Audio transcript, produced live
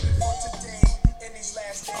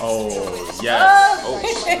Oh, yes.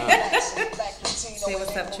 Say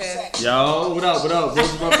what's up, Trev. Yo, what up? Oh, you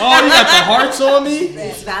got the hearts on me?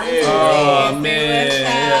 It's Valentine's Day. Oh,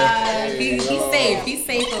 man. He's safe. He's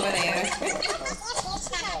safe over there.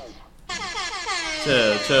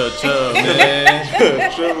 Chill,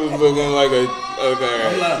 man. Trev was looking like a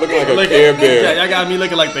Care Bear. Yeah, y'all got me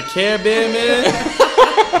looking like the Care Bear, man.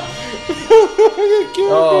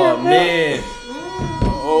 Oh, man.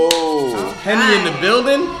 Oh. Henny in the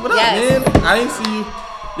building? What up, Yes. man? I ain't see you.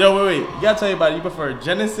 Yo, wait. You gotta tell everybody, you prefer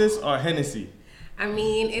Genesis or Hennessy? I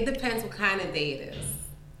mean, it depends what kind of day it is.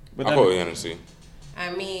 I call it Hennessy. I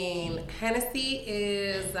mean, Hennessy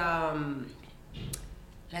is,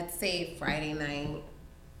 let's say Friday night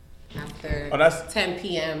after 10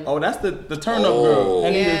 p.m. Oh, that's the turn up girl.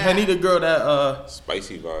 Henny the girl that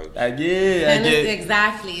spicy vibes. Hennessy,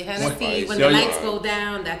 exactly. Hennessy, when the lights you, go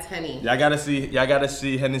down, that's Henny. Y'all gotta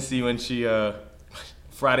see Hennessy when she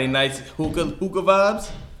Friday nights hookah vibes.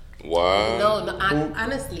 Wow. No,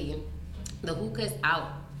 honestly, the hookah is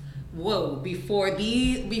out. Whoa! Before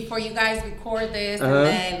you guys record this, and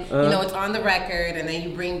then it's on the record, and then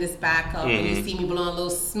you bring this back up, and you see me blowing a little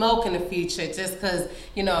smoke in the future, just because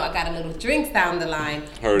I got a little drinks down the line.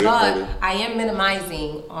 Heard it. I am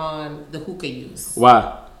minimizing on the hookah use.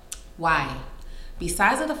 Why?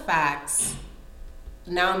 Besides of the facts,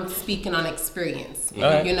 now I'm speaking on experience.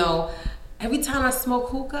 Right. Every time I smoke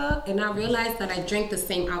hookah and I realize that I drink the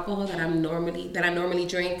same alcohol that I normally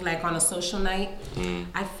drink, like on a social night,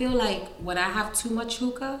 I feel like when I have too much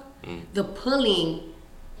hookah, the pulling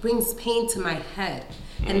brings pain to my head.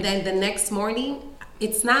 And then the next morning,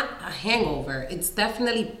 it's not a hangover. It's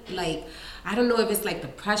definitely like, I don't know if it's like the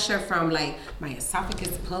pressure from like my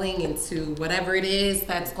esophagus pulling into whatever it is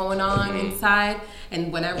that's going on inside.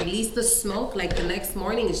 And when I release the smoke, like the next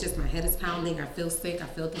morning, it's just my head is pounding. I feel sick. I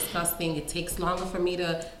feel disgusting. It takes longer for me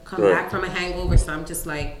to come back from a hangover. So I'm just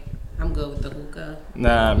like, I'm good with the hookah.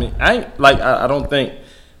 Nah, I mean, I don't think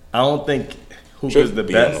hookah's the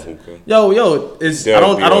best. Yo, I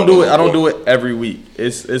don't do it every week.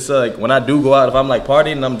 It's like when I do go out, if I'm like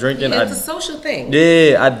partying and I'm drinking, it's a social thing.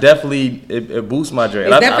 Yeah, I definitely it boosts my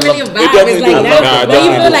drink. It's definitely a vibe. It's like that when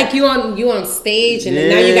you feel like you on stage and then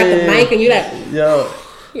now you got the mic and you like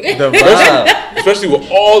the vibe. Especially with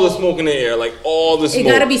all the smoke in the air, like all the smoke. It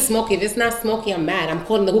gotta be smoky. If it's not smoky, I'm mad. I'm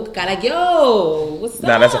calling the hookah guy like, yo, what's up?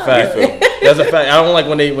 Nah, that's a fact. That's a fact. I don't like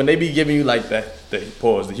when they be giving you like the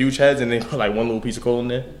huge heads and they put like one little piece of coal in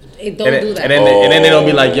there. Don't do that. And then they don't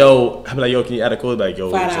be like, yo, I'm like, yo, can you add a coal? Like, yo,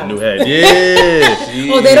 it's a new head.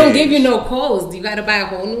 Yeah. Oh, they don't give you no coals. You gotta buy a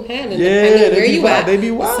whole new head. And depending on where you at, they be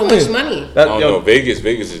so much money. I don't know. Vegas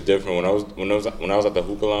is different. When I was at the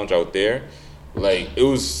hookah lounge out there, like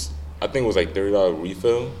I think it was like $30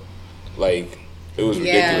 refill. Like it was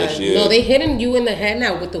ridiculous. Yeah. No, they hitting you in the head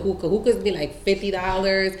now with the hookah. Hookahs be like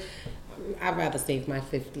 $50. I'd rather save my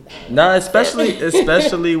 $50. Nah, especially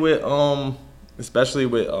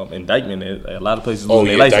with indictment. A lot of places lose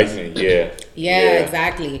their license. Yeah,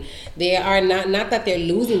 exactly. They are not that they're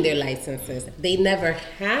losing their licenses. They never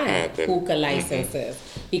had hookah licenses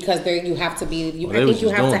because you have to be. I think you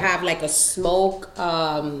have to have like a smoke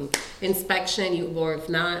inspection. Or if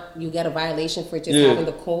not, you get a violation for just having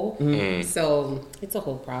the coal. So it's a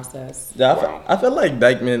whole process. Yeah, I feel like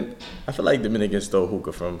Dominicans stole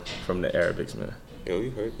hookah from the Arabics, man. Yo,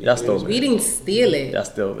 you heard? Y'all stole it. We didn't steal it. Y'all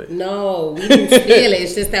stole it. No, we didn't steal it.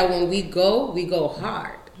 It's just that when we go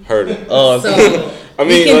hard. Heard it. So I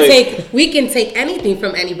mean, we can take anything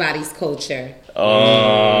from anybody's culture.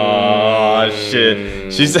 Oh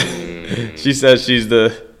shit! She said she's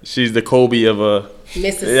the Kobe of a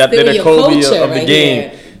Mississippi Kobe culture of the right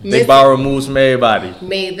game. Here. They borrow moves from everybody.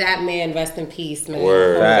 May that man rest in peace, man.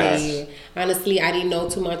 Word. Honestly, I didn't know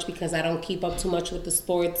too much because I don't keep up too much with the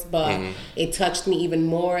sports, but it touched me even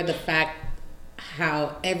more the fact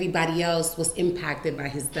how everybody else was impacted by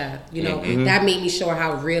his death. That made me show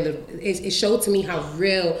how real it showed to me how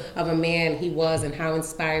real of a man he was and how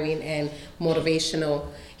inspiring and motivational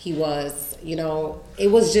he was. It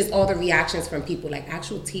was just all the reactions from people, like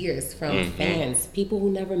actual tears from fans, people who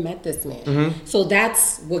never met this man. So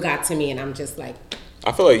that's what got to me, and I'm just like,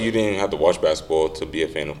 I feel like you didn't have to watch basketball to be a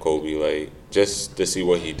fan of Kobe. Like, just to see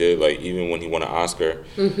what he did, like, even when he won an Oscar,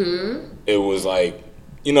 it was like,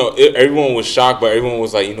 everyone was shocked, but everyone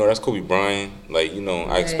was like, that's Kobe Bryant. Like,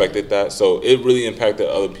 I expected that. So it really impacted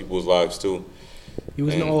other people's lives, too. He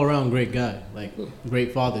was an all-around great guy, like,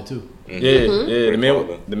 great father, too. Yeah. The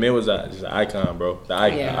man was just an icon, bro. The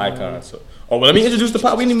icon. So. Oh, well, let me introduce the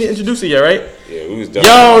pod. We didn't even introduce it yet, right? Yeah, we was done.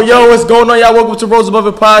 Yo, what's going on, y'all? Welcome to Rose Above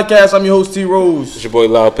It Podcast. I'm your host, T. Rose. It's your boy,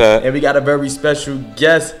 Loud Pat. And we got a very special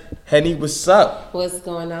guest, Henny, what's up? What's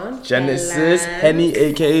going on? Genesis Henny,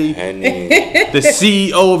 aka Henny, the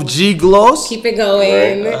CEO of G Gloss. Keep it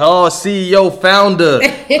going. Right. Oh, CEO, founder,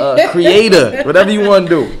 creator, whatever you want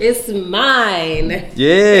to do. It's mine.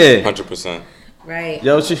 Yeah, 100%. Right.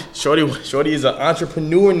 Yo, Shorty is an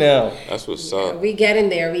entrepreneur now. That's what's up. We get in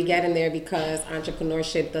there because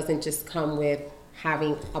entrepreneurship doesn't just come with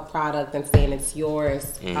having a product and saying it's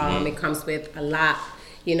yours. It comes with a lot.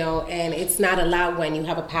 You know, and it's not a lot when you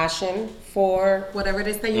have a passion for whatever it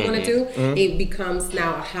is that you want to do. It becomes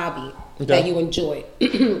now a hobby that you enjoy.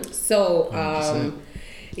 So,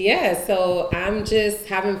 so I'm just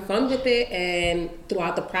having fun with it, and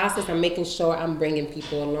throughout the process, I'm making sure I'm bringing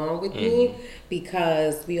people along with me,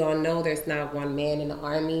 because we all know there's not one man in the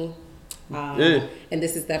army, and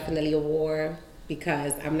this is definitely a war.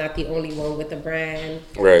 Because I'm not the only one with the brand.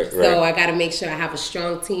 Right. So I got to make sure I have a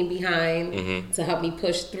strong team behind to help me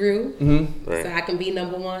push through. So I can be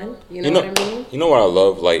number one. You know what I mean? You know what I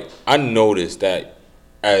love? Like, I noticed that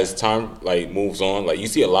as time like moves on, like you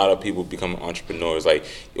see a lot of people become entrepreneurs. Like,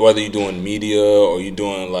 whether you're doing media or you're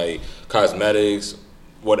doing like cosmetics,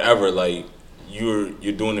 whatever, like you're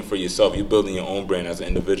doing it for yourself. You're building your own brand as an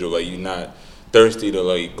individual. Like, you're not thirsty to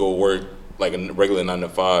like go work like a regular 9 to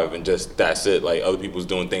 5 and just that's it. Like, other people's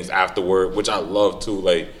doing things after work, which I love too.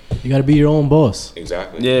 Like, you gotta be your own boss.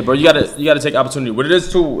 Exactly. Yeah, bro. You gotta take opportunity. What it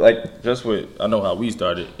is too, like just with I know how we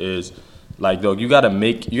started is like, though, you gotta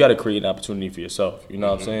create an opportunity for yourself. You know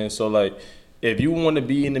what I'm saying? So like, if you want to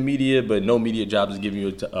be in the media, but no media jobs is giving you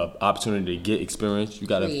an opportunity to get experience, you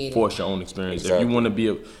gotta force your own experience. Exactly. If you want to be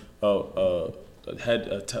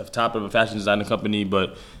top of a fashion designer company,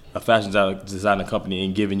 but a fashion designer company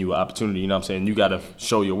ain't giving you an opportunity, you know what I'm saying? You got to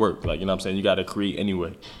show your work. Like, you know what I'm saying? You got to create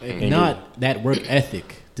anyway. Not that work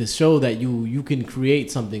ethic to show that you can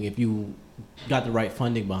create something if you got the right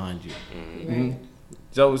funding behind you. Right.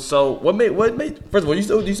 So what made first of all,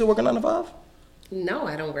 do you still work a 9 to 5? No,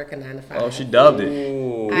 I don't work a 9 to 5. Oh, she dubbed it.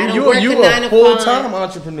 You a full-time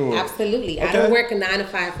entrepreneur. Absolutely. Okay. I don't work a 9 to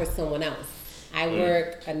 5 for someone else. I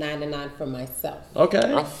work a 9 to 9 for myself. Okay.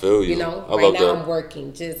 I feel you. You know, right now I'm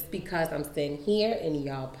working. Just because I'm sitting here in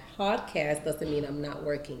y'all podcast doesn't mean I'm not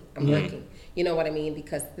working. I'm working. You know what I mean?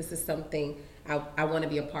 Because this is something I want to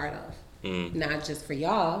be a part of. Not just for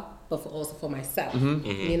y'all, but also for myself.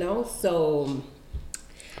 You know? So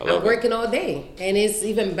I'm working all day. And it's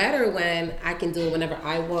even better when I can do it whenever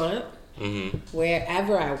I want,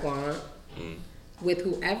 wherever I want, with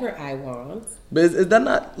whoever I want. But is that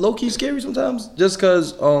not low-key scary sometimes? Just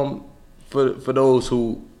because for those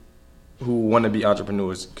who want to be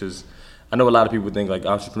entrepreneurs, because I know a lot of people think like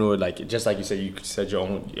entrepreneur, like just like you said your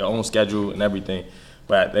own schedule and everything,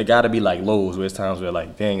 but there got to be like lows where it's times where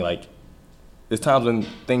like, dang, like there's times when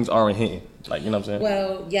things aren't hitting. Like, you know what I'm saying?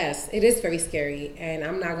 Well, yes, it is very scary, and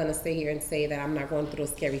I'm not going to sit here and say that I'm not going through a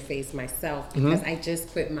scary phase myself, because I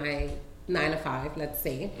just quit my 9 to 5, let's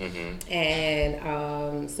say.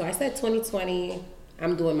 And so I said 2020,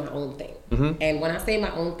 I'm doing my own thing. And when I say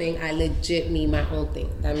my own thing, I legit mean my own thing.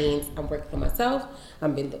 That means I'm working for myself.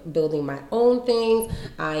 I'm building my own things.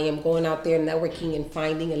 I am going out there networking and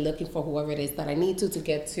finding and looking for whoever it is that I need to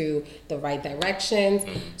get to the right directions.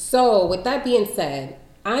 So with that being said,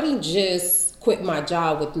 I didn't just quit my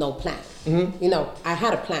job with no plan. You know, I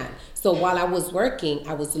had a plan. So while I was working,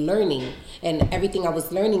 I was learning, and everything I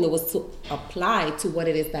was learning, it was to apply to what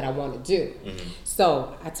it is that I want to do.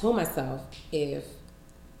 So I told myself, if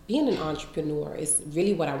being an entrepreneur is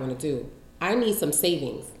really what I want to do, I need some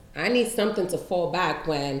savings. I need something to fall back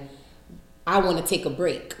when I want to take a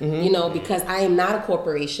break, you know, because I am not a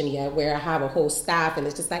corporation yet where I have a whole staff and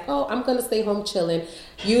it's just like, oh, I'm going to stay home chilling.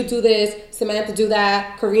 You do this, Samantha do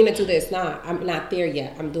that, Karina do this. Nah, I'm not there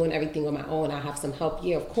yet. I'm doing everything on my own. I have some help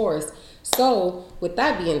here, of course. So with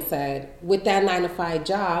that being said, with that 9 to 5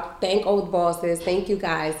 job, thank old bosses. Thank you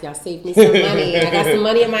guys. Y'all saved me some money. I got some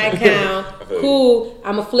money in my account. Cool.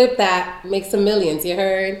 I'm going to flip that, make some millions. You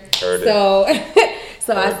heard? So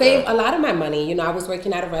So I saved a lot of my money. You know, I was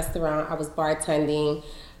working at a restaurant. I was bartending.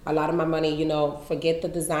 A lot of my money, you know, forget the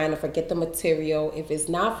designer, forget the material. If it's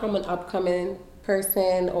not from an upcoming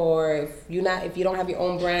person, or if you don't have your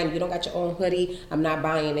own brand, you don't got your own hoodie, I'm not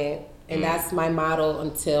buying it. And that's my model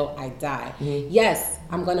until I die. Yes,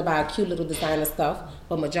 I'm going to buy cute little designer stuff,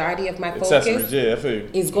 but majority of my focus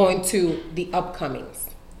is going to the upcomings.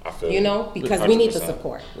 I feel you know, because 100%. We need the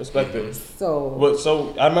support. Respect it.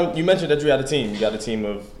 So I remember you mentioned that you had a team. You got a team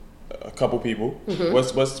of a couple people.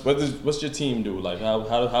 What's your team do? Like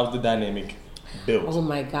how's the dynamic built? Oh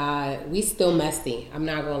my God, we still messy. I'm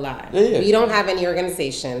not gonna lie. We don't have any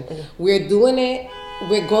organization. We're doing it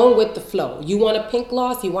we're going with the flow. You want a pink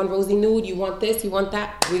gloss, you want rosy nude, you want this, you want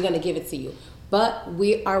that, we're going to give it to you. But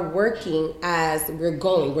we are working as we're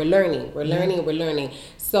going. We're learning. We're learning.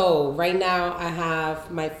 So right now I have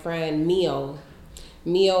my friend Mio.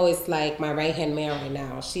 Mio is like my right-hand man right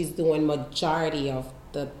now. She's doing majority of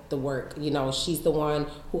the work. You know, she's the one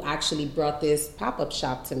who actually brought this pop-up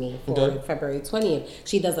shop to me for February 20th.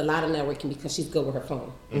 She does a lot of networking because she's good with her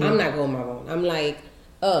phone. I'm not good with my phone. I'm like,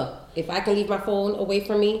 if I can leave my phone away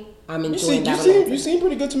from me, I'm enjoying that. You seem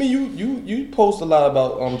pretty good to me. You post a lot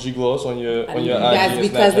about G Gloss on your IG. That's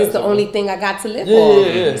because it's the only thing I got to live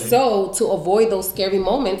on. Yeah. So to avoid those scary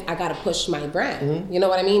moments, I gotta push my brand. You know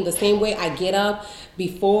what I mean? The same way I get up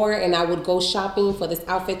before and I would go shopping for this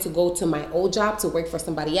outfit to go to my old job to work for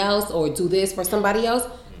somebody else or do this for somebody else.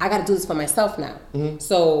 I got to do this for myself now.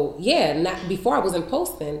 So before I wasn't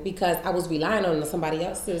posting because I was relying on somebody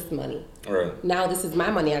else's money. Right. Now this is my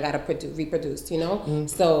money. I got to reproduce, you know?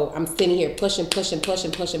 So I'm sitting here pushing for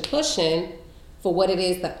what it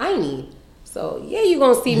is that I need. So yeah, you're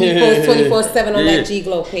going to see me post 24/7 on that G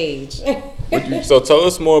Glow page. So tell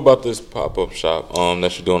us more about this pop-up shop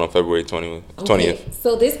that you're doing on February 20th. Okay.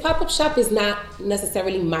 So this pop-up shop is not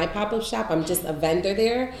necessarily my pop-up shop. I'm just a vendor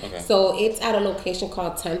there. Okay. So it's at a location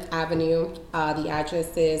called 10th Avenue. The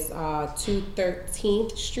address is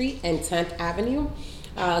 213th Street and 10th Avenue.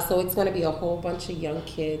 So it's going to be a whole bunch of young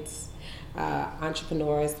kids,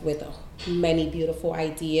 entrepreneurs with many beautiful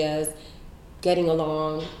ideas, getting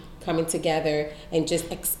along, coming together, and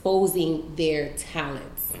just exposing their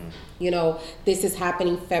talents. You know, this is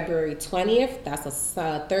happening February 20th. That's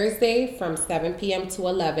a Thursday from 7 p.m. to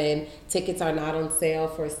 11. Tickets are not on sale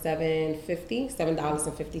for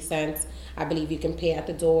 $7.50. I believe you can pay at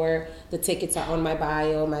the door. The tickets are on my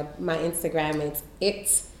bio, my Instagram.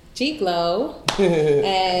 It's G Glow.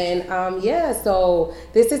 And so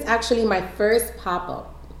this is actually my first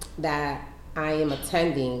pop-up that I am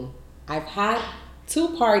attending. I've had 2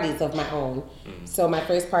 parties of my own. So my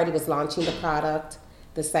first party was launching the product.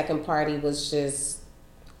 The second party was just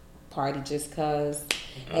cause.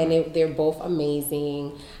 And they're both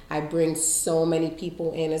amazing. I bring so many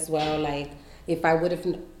people in as well. Like if I would have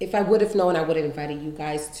known, I would have invited you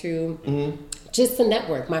guys too. Just to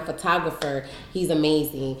network. My photographer, he's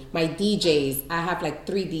amazing. My DJs, I have like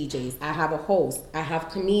 3 DJs. I have a host. I have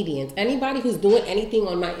comedians. Anybody who's doing anything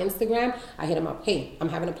on my Instagram, I hit them up. Hey, I'm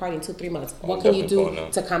having a party in 2-3 months. What can you do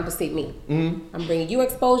to compensate me? I'm bringing you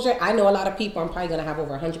exposure. I know a lot of people. I'm probably going to have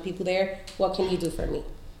over 100 people there. What can you do for me?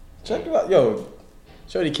 Check it out. Yo,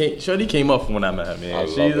 Shorty came up from when I met her, man.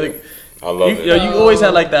 I love it. Yo, you always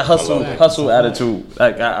had like that hustle attitude.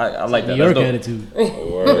 Like I like that. New York attitude.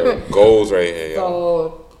 Goals right here.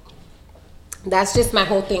 So that's just my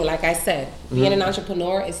whole thing. Like I said, being an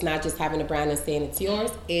entrepreneur is not just having a brand and saying it's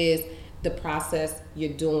yours. Is the process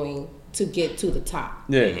you're doing to get to the top.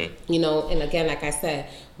 Yeah. You know, and again, like I said,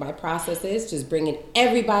 my process is just bringing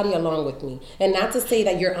everybody along with me. And not to say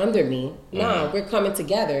that you're under me. No, we're coming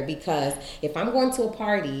together because if I'm going to a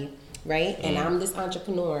party, right, and I'm this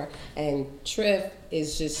entrepreneur and Triff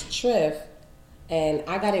is just Triff, and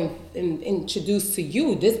I got introduced to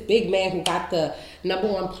you, this big man who got the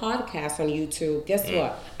 #1 podcast on YouTube. Guess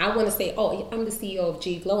what? I want to say, I'm the CEO of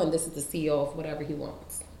G Glow, and this is the CEO of whatever he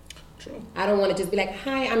wants. True. I don't want to just be like,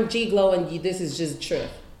 hi, I'm G Glow, and this is just Triff.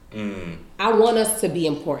 I want us to be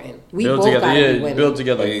important. We build both together, gotta be winning. Build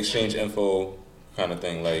together, like exchange info, kind of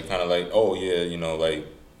thing. Like you know, like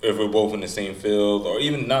if we're both in the same field, or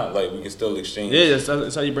even not, like we can still exchange. Yeah,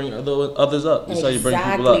 that's how you bring others up. That's how you bring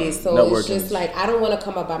people up. So networking. It's just like I don't want to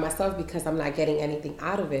come up by myself because I'm not getting anything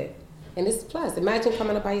out of it. And it's plus. Imagine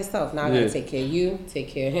coming up by yourself. Now I gotta take care of you, take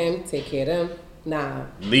care of him, take care of them. Nah,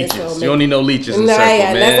 leeches. You don't need no leeches. In circle,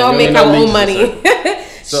 man. Let's all make our own money.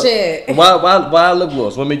 So, shit. Why lip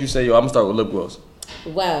gloss? What made you say, I'm gonna start with lip gloss?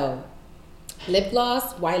 Well, lip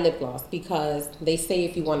gloss. Why lip gloss? Because they say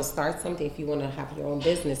if you want to start something, if you want to have your own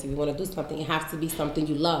business, if you want to do something, it has to be something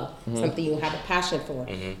you love, something you have a passion for.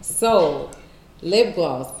 So, lip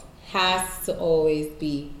gloss has to always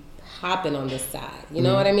be hopping on this side. You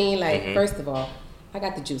know what I mean? Like, first of all, I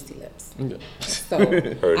got the juicy lips. So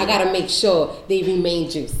I got to make sure they remain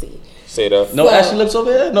juicy. Say that. No ashy lips over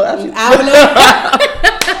here? No ashy? I don't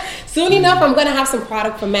know. Soon enough, I'm going to have some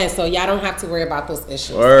product for men, so y'all don't have to worry about those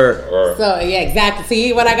issues. Word. So, yeah, exactly.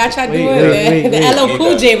 See what I got y'all doing? The LL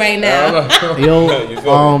Cool J right now.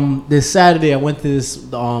 Yo, this Saturday, I went to this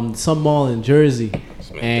some mall in Jersey,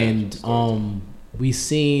 and we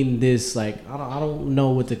seen this, like, I don't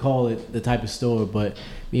know what to call it, the type of store, but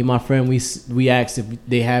me and my friend, we asked if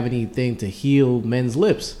they have anything to heal men's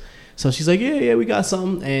lips. So she's like, yeah, we got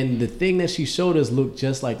something. And the thing that she showed us looked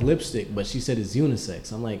just like lipstick, but she said it's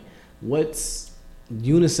unisex. I'm like, what's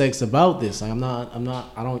unisex about this? Like,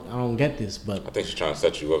 I don't get this. But I think she's trying to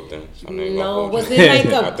set you up then. No, was it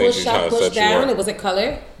like a push up, push down? It was a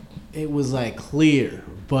color? It was like clear,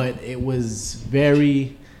 but it was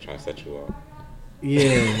very... Trying to set you up.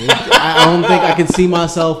 Yeah, I don't think I can see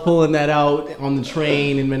myself pulling that out on the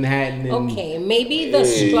train in Manhattan. Okay, maybe the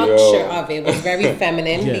structure of it was very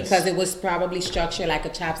feminine because it was probably structured like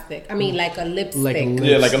a chapstick. I mean, like a lipstick.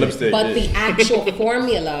 Yeah, like a lipstick. But the actual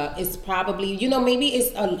formula is probably, maybe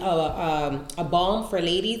it's a balm for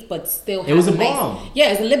ladies, but still. It was a balm.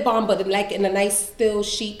 Yeah, it's a lip balm, but like in a nice, still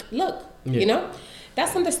chic look. Yeah.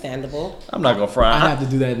 That's understandable. I'm not gonna front. I have to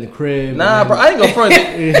do that in the crib. Nah, bro, I ain't gonna front.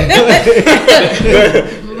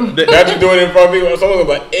 That you doing it in front of people. Someone's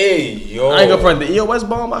like, "Hey, yo." I ain't gonna front the EOS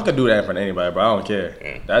bomb. I could do that in front of anybody, bro. I don't care.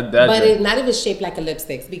 Yeah. But it's not even shaped like a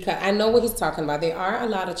lipstick, because I know what he's talking about. There are a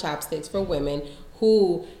lot of chapsticks for women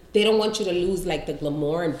who they don't want you to lose like the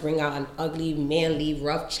glamour and bring out an ugly, manly,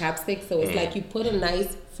 rough chapstick. So it's like you put a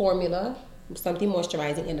nice formula, something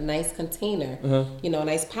moisturizing in a nice container,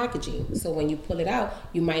 nice packaging. So when you pull it out,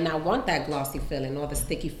 you might not want that glossy filling or the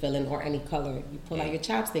sticky filling or any color. You pull out your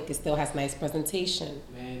chapstick, it still has nice presentation.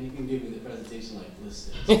 Man, you can give me the presentation like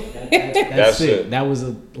listen. That's it. That was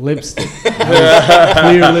a lipstick.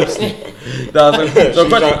 Clear lipstick.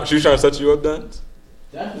 She's trying to set you up, then?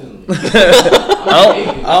 Definitely.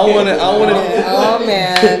 I don't want to. Oh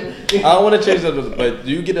man. I don't want to change that. But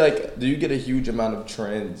do you get a huge amount of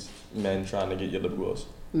trans men trying to get your lip gloss?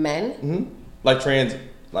 Men? Mm-hmm. Like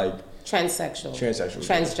transsexual.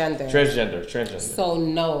 Transgender. So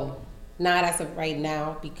no, not as of right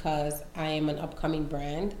now, because I am an upcoming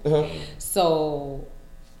brand. So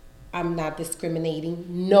I'm not discriminating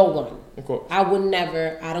no one. Of course. I would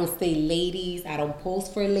never. I don't say ladies. I don't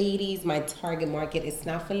post for ladies. My target market is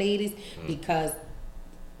not for ladies, because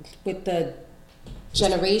with the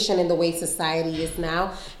generation and the way society is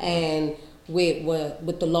now, and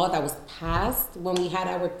with the law that was passed when we had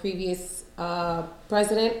our previous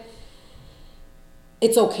president,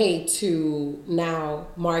 it's okay to now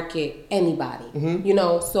market anybody.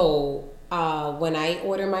 So when I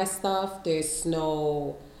order my stuff, there's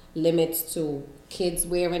no limits to kids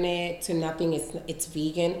wearing it, to nothing. It's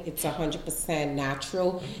vegan. It's 100%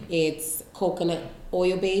 natural. It's coconut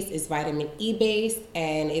oil based. It's vitamin E based,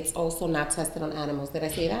 and it's also not tested on animals. Did I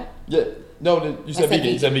say that? Yeah. No, you said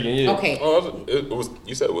vegan. You said vegan. Yeah. Okay. Oh,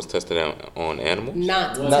 you said it was tested on animals?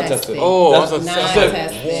 Not tested. Oh, not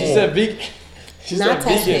tested. She said vegan. She not said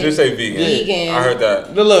tested. vegan. Did you say vegan? Vegan. I heard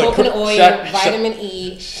that. No, look, coconut oil, vitamin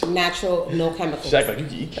E, natural, no chemicals. Shaq, like, you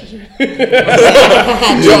can eat that shit.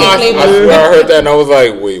 I swear I heard that and I was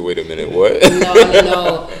like, wait a minute, what?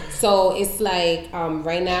 No. So it's like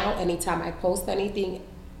right now, anytime I post anything,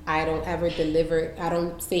 I don't ever deliver. I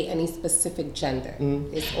don't say any specific gender.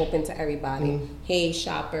 It's open to everybody. Hey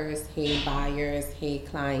shoppers, hey buyers, hey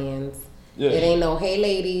clients. Yeah. It ain't no, hey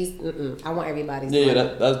ladies. I want everybody's money.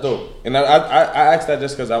 Yeah, that's dope. And I asked that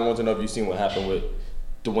just because I want to know if you've seen what happened with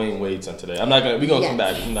Dwayne Wade's son today. We're gonna come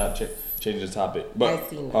back. I'm not changing the topic. But I've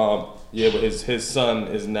seen that. but his son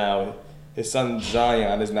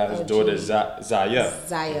Zion is now his daughter Zaya. Zaya.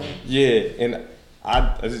 Yeah, and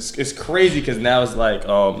it's crazy because now it's like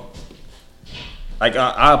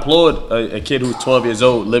I applaud a kid who's 12 years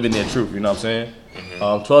old living their truth. You know what I'm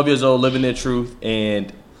saying? 12 years old living their truth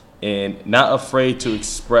and not afraid to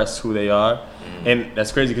express who they are. And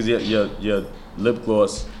that's crazy because your lip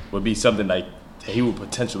gloss would be something like he would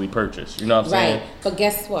potentially purchase. You know what I'm saying? Right. But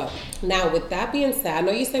guess what? Now, with that being said, I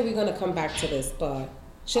know you said we're going to come back to this, but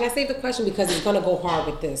should I save the question because it's going to go hard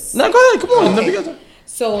with this? No, go ahead. Come on. Okay.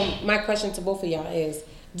 So my question to both of y'all is,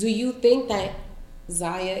 do you think that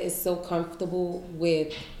Zaya is so comfortable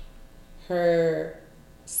with her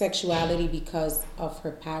sexuality because of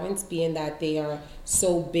her parents, being that they are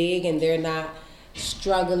so big and they're not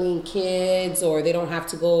struggling kids, or they don't have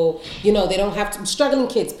to go, they don't have to, struggling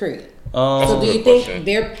kids, period. So do you think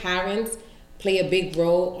their parents play a big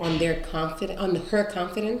role on her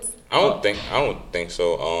confidence? I don't think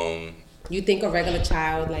so. You think a regular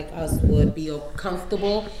child like us would be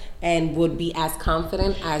comfortable and would be as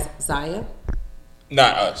confident as Zaya?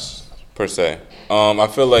 Not us, per se. I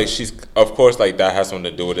feel like she's, of course, like that has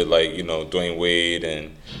something to do with it, like, Dwayne Wade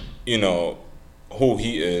and, who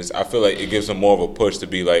he is. I feel like it gives him more of a push to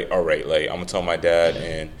be like, all right, like, I'm going to tell my dad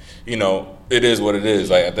and, it is what it is.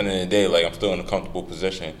 Like, at the end of the day, like, I'm still in a comfortable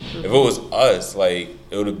position. If it was us, like,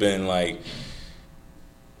 it would have been, like,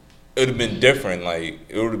 it would have been different. Like,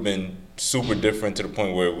 it would have been super different to the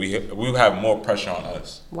point where we would have more pressure on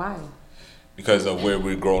us. Why? because of where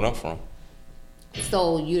we're growing up from.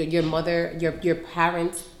 So your mother, your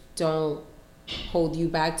parents don't hold you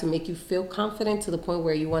back to make you feel confident to the point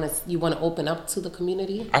where you want to open up to the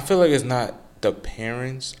community? I feel like it's not the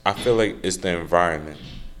parents. I feel like it's the environment.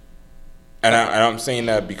 And I'm saying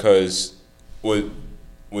that because with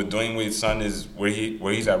Dwayne Wade's son is where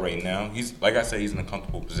he's at right now. He's, like I said, he's in a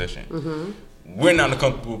comfortable position. Mm-hmm. We're not in a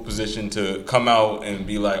comfortable position to come out and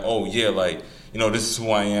be like, oh yeah, like, you know, this is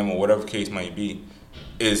who I am, or whatever case might be.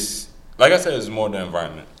 It's, like I said, it's more the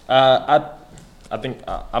environment. I think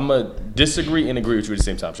I'm gonna disagree and agree with you at the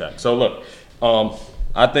same time, Shaq. So look,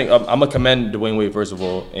 I think I'm gonna commend Dwayne Wade first of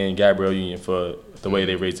all and Gabrielle Union for the way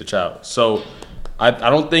they raised the child. So I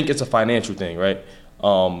don't think it's a financial thing, right?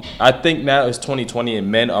 I think now it's 2020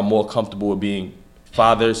 and men are more comfortable with being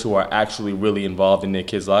fathers who are actually really involved in their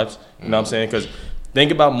kids' lives. You know what I'm saying? Because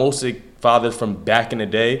think about most fathers from back in the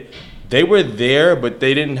day. They were there, but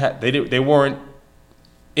they weren't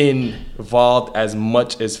involved as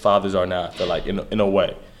much as fathers are now. I feel like in a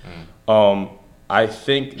way. I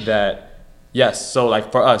think that yes. So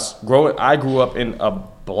like for us, I grew up in a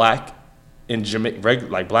black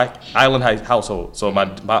black island household. So my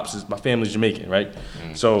family's Jamaican, right?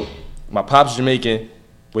 So my pop's Jamaican.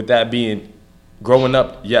 With that being, growing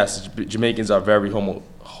up, yes, Jamaicans are very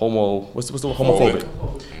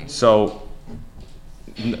homophobic. So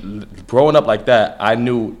growing up like that, I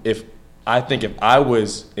knew if I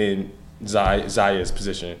was in Zaya's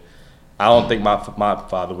position, I don't think my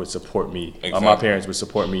father would support me. Exactly. Or my parents would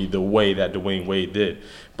support me the way that Dwayne Wade did.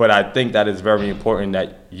 But I think that is very important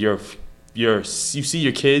that you see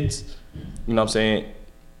your kids, you know what I'm saying,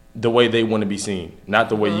 the way they want to be seen, not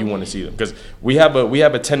the way you want to see them. Because we have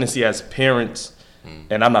a tendency as parents,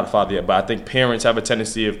 and I'm not a father yet, but I think parents have a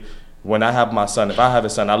tendency of, when I have my son, if I have a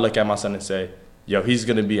son, I look at my son and say, yo,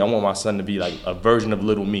 I want my son to be like a version of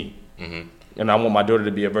little me. Mm-hmm. And I want my daughter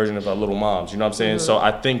to be a version of her little moms. You know what I'm saying? Mm-hmm. So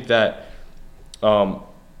I think that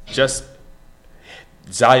just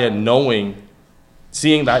Zaya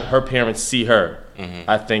seeing that her parents see her,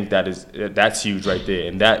 I think that's huge right there.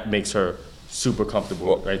 And that makes her super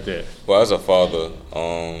comfortable right there. Well, as a father,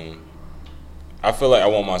 I feel like I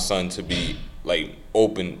want my son to be like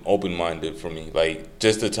open-minded for me, like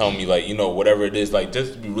just to tell me, like, you know, whatever it is, like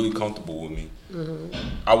just to be really comfortable with me. Mm-hmm.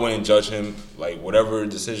 I wouldn't judge him, like whatever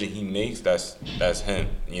decision he makes, that's him,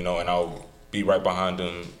 you know, and I'll be right behind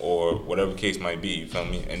him or whatever case might be, you feel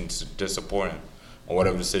me, and just support him on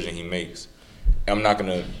whatever decision he makes. I'm not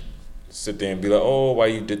gonna sit there and be like, oh, why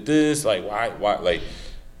you did this, like why, like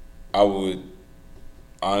I would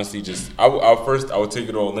honestly just I would take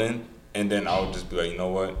it all in, and then I would just be like, you know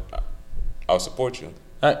what, I'll support you.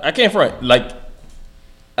 I can't front. Like,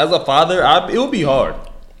 as a father, it would be hard.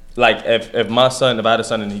 Like, if I had a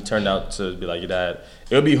son and he turned out to be like your dad,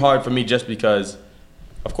 it would be hard for me just because,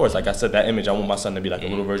 of course, like I said, that image, I want my son to be like a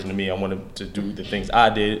little version of me. I want him to do the things I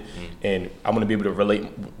did, and I want to be able to relate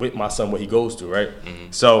with my son what he goes through, right?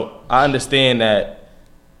 Mm-hmm. So I understand that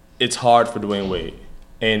it's hard for Dwayne Wade,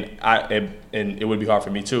 and it would be hard for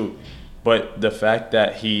me too. But the fact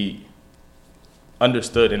that he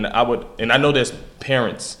understood, and I know there's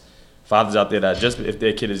fathers out there that just if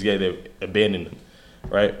their kid is gay, they abandon them,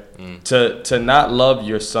 right? To not love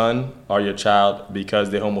your son or your child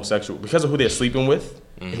because they're homosexual, because of who they're sleeping with,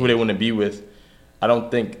 who they want to be with, I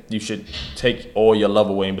don't think you should take all your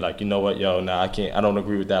love away and be like, you know what, yo, nah, I don't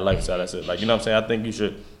agree with that lifestyle. That's it. Like, you know what I'm saying? I think you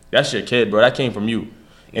should, that's your kid, bro. That came from you.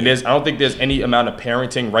 And I don't think there's any amount of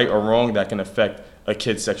parenting, right or wrong, that can affect a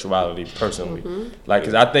kid's sexuality personally. Like,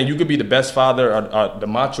 because I think you could be the best father or the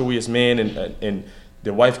machoiest man, and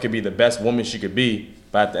the wife could be the best woman she could be,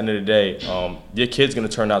 but at the end of the day, your kid's gonna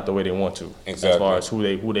turn out the way they want to. Exactly. As far as who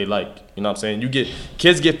they like. You know what I'm saying?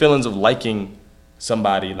 Kids get feelings of liking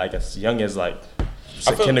somebody like as young as like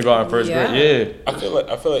kindergarten, first grade. Yeah. I feel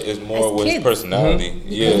like it's more with his personality. Mm-hmm.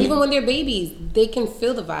 Yeah. Even when they're babies, they can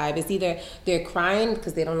feel the vibe. It's either they're crying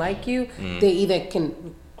because they don't like you. They either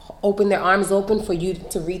can open their arms open for you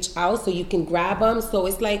to reach out so you can grab them. So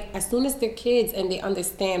it's like, as soon as they're kids and they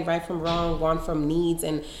understand right from wrong, want from needs,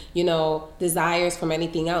 and, you know, desires from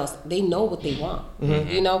anything else, they know what they want.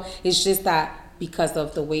 Mm-hmm. You know, it's just that because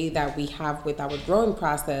of the way that we have with our growing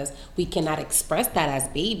process, we cannot express that as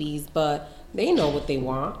babies, but they know what they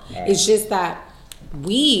want. Right. It's just that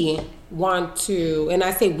we want to, and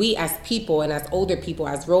I say we as people and as older people,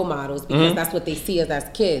 as role models, because that's what they see us as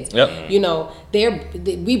kids. Yep. You know,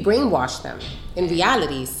 we brainwash them in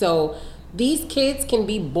reality. So these kids can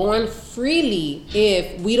be born freely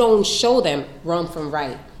if we don't show them wrong from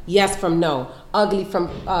right, yes from no, ugly from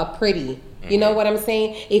pretty. You know what I'm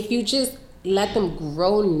saying? If you just let them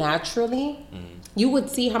grow naturally, you would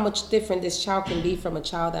see how much different this child can be from a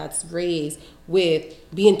child that's raised with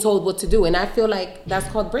being told what to do. And I feel like that's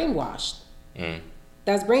called brainwashed.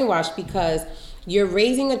 That's brainwashed because you're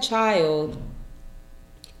raising a child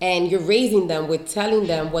and you're raising them with telling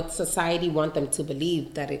them what society want them to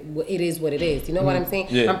believe, that it is what it is. You know what I'm saying?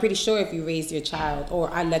 Yeah. I'm pretty sure if you raise your child, or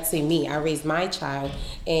let's say me, I raised my child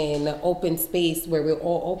in an open space where we're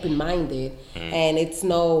all open-minded, and it's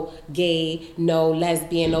no gay, no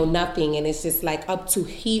lesbian, no nothing, and it's just like up to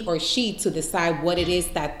he or she to decide what it is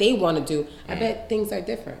that they want to do. I bet things are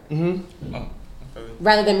different.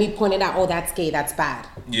 Rather than me pointing out, oh, that's gay, that's bad.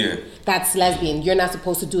 Yeah. That's lesbian, you're not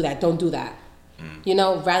supposed to do that, don't do that. You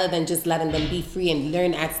know, rather than just letting them be free and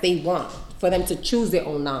learn as they want, for them to choose their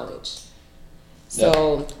own knowledge.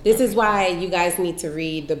 So this is why you guys need to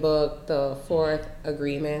read the book, The Fourth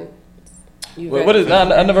Agreement. What is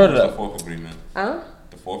that? I never heard of that. The Fourth Agreement. Huh?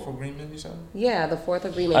 The Fourth Agreement, you said? Yeah, The Fourth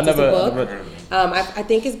Agreement. I never heard of it. I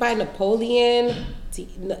think it's by Napoleon.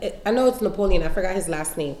 I know it's Napoleon. I forgot his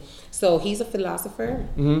last name. So he's a philosopher,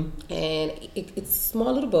 and it's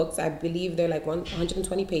small little books. I believe they're like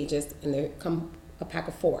 120 pages, and they come a pack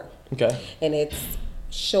of 4. Okay. And it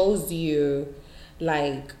shows you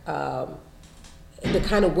like the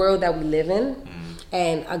kind of world that we live in.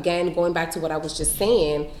 And again, going back to what I was just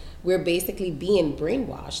saying, we're basically being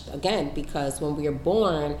brainwashed again, because when we are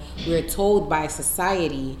born, we're told by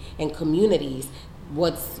society and communities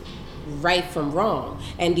what's right from wrong.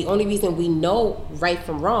 And the only reason we know right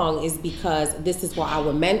from wrong is because this is what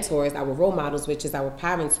our mentors, our role models, which is our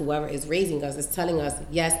parents, whoever is raising us, is telling us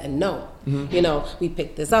yes and no. You know, we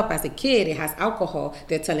picked this up as a kid, it has alcohol,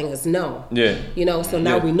 they're telling us no. Yeah. You know, so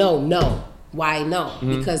now we know no. Why no?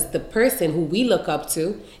 Because the person who we look up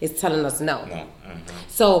to is telling us no.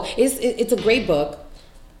 So it's a great book.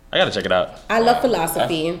 I gotta check it out. I love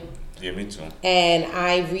philosophy. Yeah, me too. And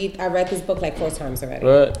I read this book like 4 times already.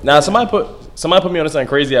 Right. Now somebody put me on something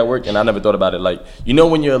crazy at work, and I never thought about it. Like, you know,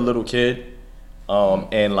 when you're a little kid,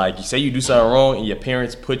 and like you say you do something wrong, and your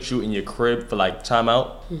parents put you in your crib for like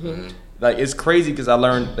timeout. Like, it's crazy because I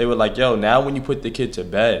learned, they were like, yo, now when you put the kid to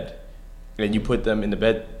bed, and you put them in the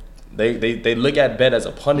bed, they look at bed as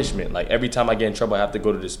a punishment. Like, every time I get in trouble, I have to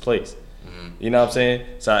go to this place. You know what I'm saying?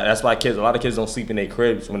 So that's why a lot of kids don't sleep in their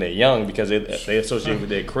cribs when they're young, because they associate with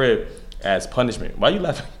their crib as punishment. Why you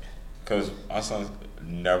laughing? Because my son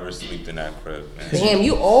never slept in that crib, man. Damn,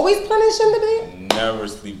 you always punish him, baby? Never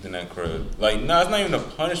slept in that crib. Like, no, it's not even a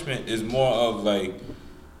punishment. It's more of like,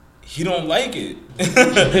 he don't like it.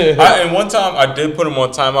 And one time I did put him on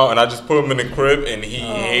timeout, and I just put him in the crib, and he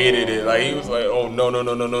hated it. Like, he was like, oh,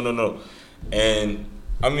 no. And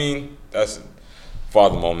I mean, that's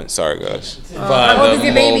father moment. Sorry, guys. How old is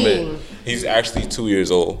your baby? He's actually 2 years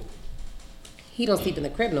old. He don't sleep in the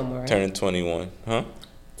crib no more, right? Turning 21. Huh?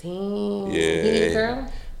 Damn. Yeah. He need a girl?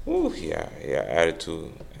 Ooh, yeah.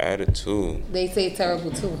 Attitude. They say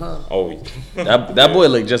terrible too, huh? Oh. that boy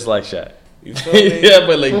look just like Shaq. You feel me? Yeah,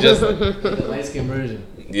 but like just like the light skin version.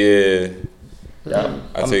 Yeah.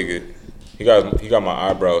 I take it. He got my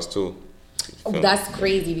eyebrows too. Oh, that's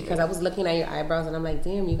crazy, because I was looking at your eyebrows and I'm like,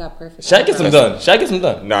 damn, you got perfect. Shaq gets them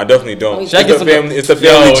done. Nah, I definitely don't. Oh, Shaq gets family. It's a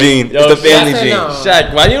family gene. It's a family gene. No?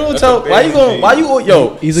 Shaq,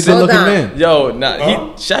 yo, he's a good looking man. Yo,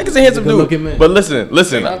 Shaq is a handsome dude. Looking man. But listen.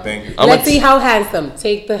 Thank you. Let's see how handsome.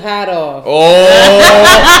 Take the hat off.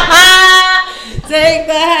 Take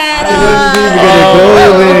the hat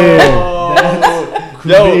off.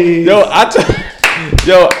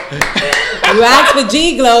 Yo. You asked for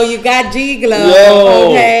G-Glow, you got G-Glow.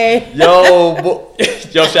 Okay.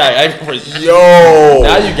 Yo, Shaq.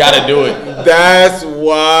 Now you gotta do it. That's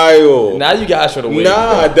wild. Now you guys should have waited.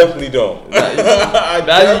 Nah, I definitely don't. Now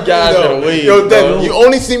you guys should have waited. Yo, Devin, you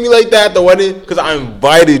only see me like that at the wedding because I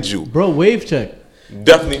invited you. Bro, wave check.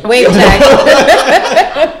 Definitely. Wave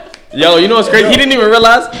check. Yo, you know what's crazy? He didn't even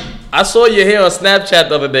realize. I saw your hair on Snapchat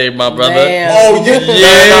the other day, my brother. Damn. Oh, yeah.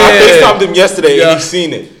 I FaceTimed him yesterday and he's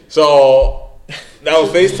seen it. So that was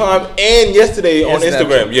FaceTime and yesterday on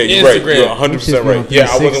Instagram. Yeah, you're right. You're 100% right. Yeah,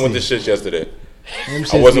 I wasn't with the shits yesterday.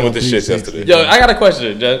 Yo, I got a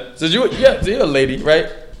question, Jen. So you're a lady, right?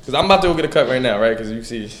 Because I'm about to go get a cut right now, right? Because you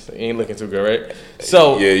see, you ain't looking too good, right?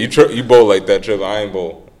 So yeah, you bold like that, Trip. I ain't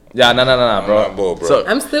bold. Yeah, no, bro. I'm not bold, bro. So,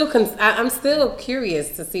 I'm still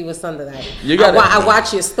curious to see what's under that. I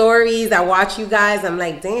watch your stories. I watch you guys. I'm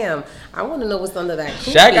like, damn, I want to know what's under that.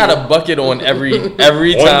 Shaq got a bucket on every time.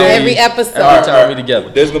 Every episode. Every time we together.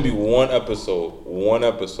 There's gonna be one episode where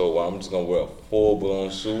I'm just gonna wear a full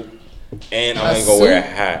blown suit, and I'm not even gonna wear a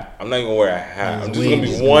hat. I'm just gonna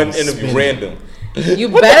be one interview random. You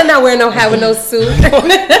better not wear no hat with no suit.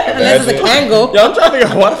 Unless it's a Kangol. Yo, I'm trying to figure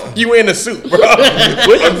out why you wearing a suit, bro. I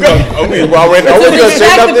wasn't gonna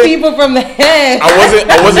say nothing. People from the head.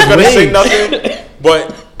 I wasn't gonna say nothing,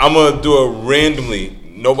 but I'm gonna do it randomly.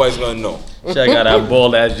 Nobody's gonna know. Shaq got that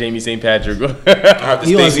bald ass Jamie St. Patrick. I have the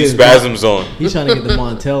Stacey spasms on. He's trying to get the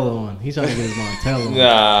Montel on. He's trying to get his Montel on.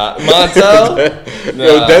 Nah, Montel. Nah.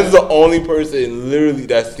 Yo, that's the only person literally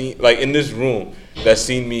that's seen like in this room that's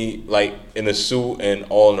seen me like in a suit and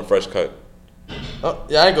all in a fresh cut.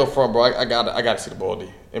 Yeah, I ain't go front, bro. I gotta see the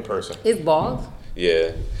baldy in person. It's bald.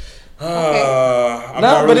 Yeah.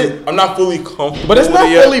 Okay. I'm not fully comfortable. But it's not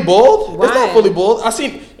fully bald. Why? It's not fully bald. I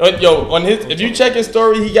seen on his. If you check his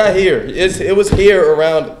story, he got hair. It was hair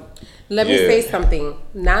around. Let me say something.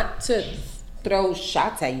 Not to throw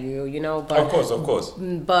shots at you, but of course.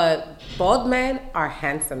 But bald men are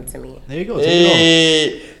handsome to me. There you go.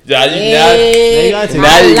 Hey, now you I got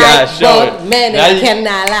like show bald men. I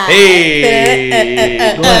cannot lie. Hey,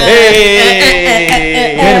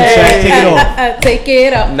 Get him, Shaq. Take it off. Take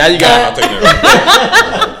it up. Now you got.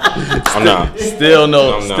 I'm not. Still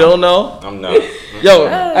no. Still no. I'm not. Yo,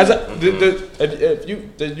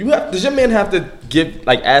 if you have, does your man have to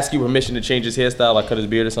ask you permission to change his hairstyle, like cut his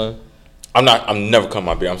beard or something? I'm never cut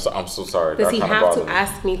my beard. I'm so sorry. Does he have to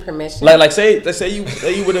ask me permission? Like say you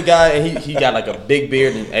with a guy and he got like a big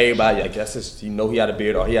beard and everybody, I guess he had a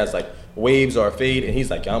beard or he has like waves or a fade and he's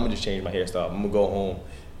like, I'm gonna just change my hairstyle. I'm gonna go home.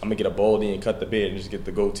 I'm gonna get a baldy and cut the beard and just get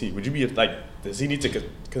the goatee. Would you be like? Does he need to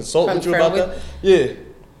consult with you about that? Yeah.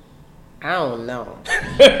 I don't know.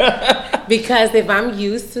 Because if I'm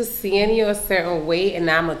used to seeing you a certain way and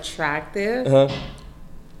I'm attractive,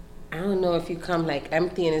 I don't know if you come like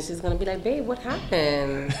empty and it's just gonna be like, babe, what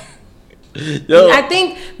happened? Yo. I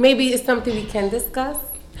think maybe it's something we can discuss.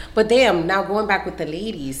 But damn, now going back with the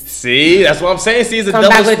ladies. See, that's what I'm saying. See, it's a come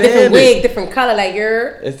double back with standard. different wig, different color, like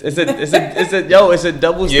you're. It's a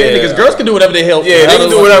double standard because girls can do whatever they hell. Yeah, they can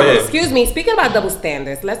do whatever. Excuse me. Speaking about double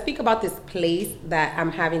standards, let's speak about this place that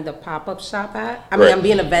I'm having the pop-up shop at. I'm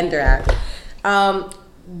being a vendor at.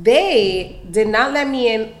 They did not let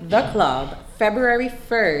me in the club February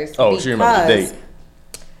 1st because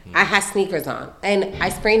I had sneakers on and I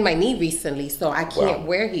sprained my knee recently, so I can't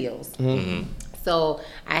wear heels. Mm-hmm. So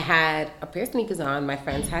I had a pair of sneakers on. My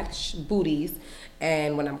friends had booties.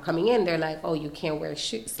 And when I'm coming in, they're like, oh, you can't wear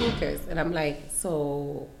sneakers. And I'm like,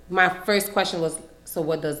 so my first question was, so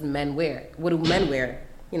what does men wear? What do men wear?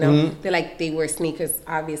 They're like, they wear sneakers,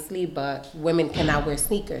 obviously, but women cannot wear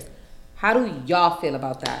sneakers. How do y'all feel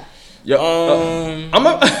about that? You want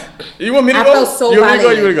me to go? I felt so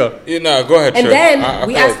violated. You want to go? Yeah, no, go ahead. And then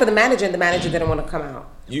we asked for the manager, and the manager didn't want to come out.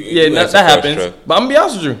 That happens. But I'm going to be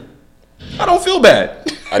honest with you. I don't feel bad.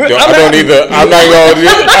 I don't either. I'm not going to.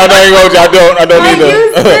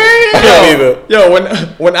 I don't either. Yo,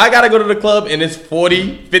 when I gotta go to the club and it's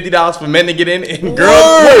 $40, $50 for men to get in and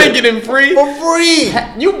women get in free for free,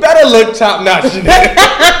 you better look top notch. Bro,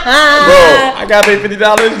 I gotta pay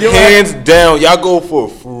 $50. Hands down, y'all go for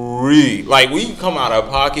free. Like when you come out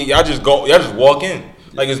of pocket, y'all just walk in.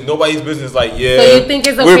 Like it's nobody's business. Like, yeah, so you think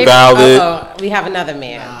it's okay? We're valid. We have another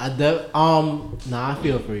man. I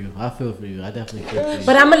feel for you. I definitely feel for you.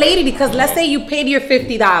 But I'm a lady because let's say you paid your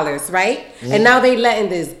 $50, right? And now they letting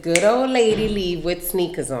this good old lady leave with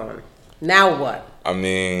sneakers on. Now what? I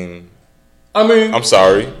mean, I'm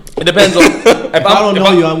sorry. It depends on. If I don't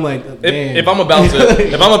know you, I'm like, if I'm a bouncer,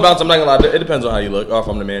 I'm not gonna lie. It depends on how you look. Or if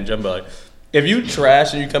I'm the manager, I'm like. If you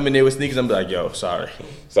trash and you come in there with sneakers, I'm like, yo, sorry,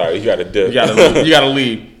 you gotta dip. You gotta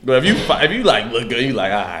leave. But if you like look good, you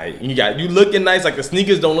like, all right, you looking nice. Like the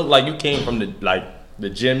sneakers don't look like you came from the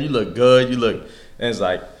gym. You look good. You look, and it's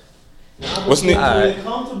like, what's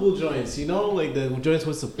comfortable joints? Like the joints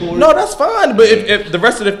with support. No, that's fine. But if the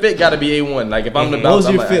rest of the fit gotta be A1. Like if I'm the bouncer,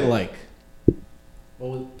 what was your fit like?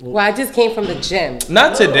 Well, I just came from the gym.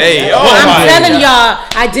 Not today. I'm telling y'all,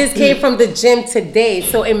 I just came from the gym today.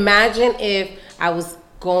 So imagine if I was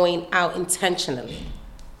going out intentionally.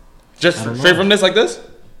 Just straight from this like this?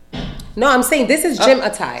 No, I'm saying this is gym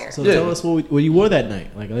attire. So tell us what you wore that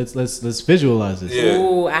night. Like let's visualize this. Yeah.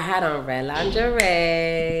 Ooh, I had on red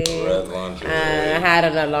lingerie. I had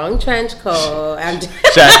on a long trench coat.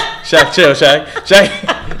 Shaq, chill, Shaq.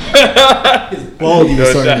 His baldy was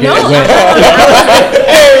starting to get wet.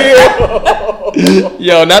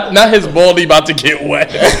 Yo, not his baldy about to get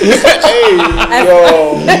wet.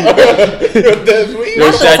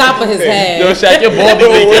 Not the top of his head. Yo, Shaq, your baldy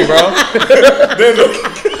leaking, bro.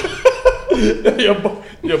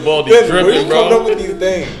 Your baldy dripping, bro. Coming up with these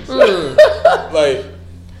things?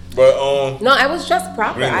 No, I was dressed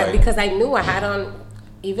proper because I knew I had on.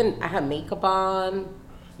 Even I had makeup on.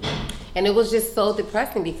 And it was just so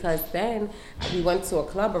depressing because then we went to a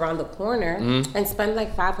club around the corner and spent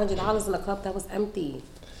like $500 in a club that was empty.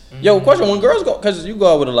 Yo, question: when girls go, because you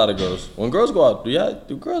go out with a lot of girls. When girls go out,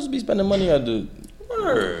 do girls be spending money or do?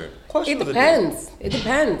 It depends. It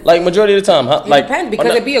depends. Like majority of the time, huh? It depends because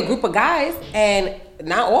it'd be a group of guys and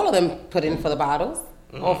not all of them put in for the bottles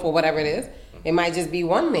or for whatever it is. It might just be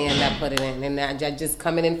one man that put it in and that just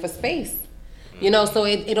coming in for space. You know, so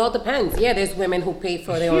it all depends. Yeah, there's women who pay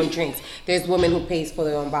for their own drinks. There's women who pays for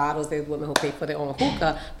their own bottles. There's women who pay for their own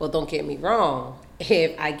hookah. But don't get me wrong.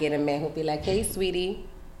 If I get a man who'll be like, hey, sweetie,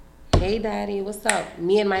 hey, daddy, what's up?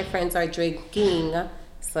 Me and my friends are drinking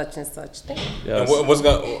such and such thing. Yes. And what's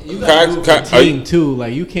going? You gotta do it for the team too.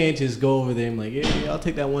 Like you can't just go over there and like, yeah, I'll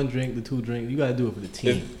take that one drink, the two drinks. You gotta do it for the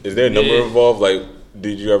team. Is there a number involved? Like,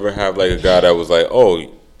 did you ever have like a guy that was like, oh,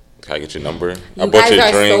 can I get your number? You guys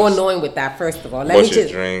are so annoying with that. First of all, let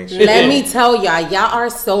me tell y'all are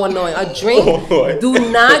so annoying. A drink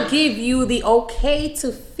do not give you the okay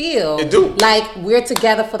to feel like we're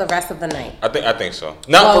together for the rest of the night. I think so.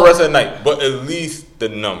 Not for the rest of the night, but at least the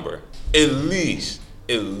number. At least.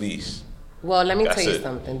 Well, let me tell you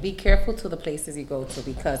something. Be careful to the places you go to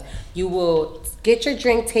because you will get your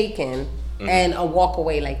drink taken and walk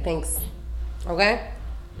away like thanks. Okay?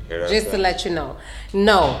 Just to let you know.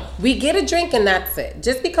 No, we get a drink and that's it.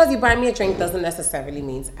 Just because you buy me a drink doesn't necessarily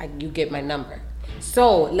mean you get my number.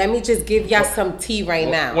 So let me just give y'all some tea right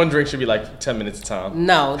now. One drink should be like 10 minutes of time.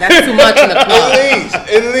 No, that's too much in the club.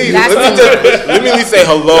 At least. Let me at least say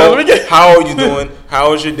hello. How are you doing?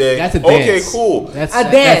 How was your day? That's a dance. Okay, cool. That's a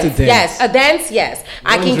dance. Yes, a dance. Yes,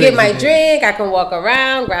 I can get my drink. I can walk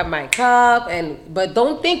around, grab my cup, but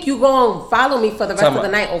don't think you gonna follow me for the rest of the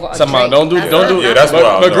night over a drink. Don't do. Yeah, that's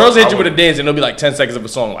what. But girls hit you with a dance and it'll be like 10 seconds of a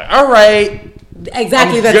song. Like, all right.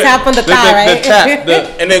 Exactly, the tap on the thigh, right?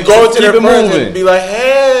 And then go to their friends and be like,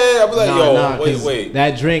 hey. I'll be like, wait.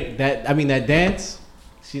 That drink, that dance,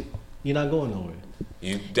 you're not going nowhere.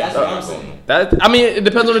 That's what I'm saying. It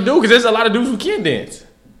depends on the dude, because there's a lot of dudes who can't dance.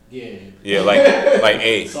 Yeah, like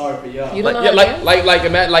hey. Sorry for y'all. You don't know like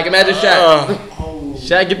imagine Shaq.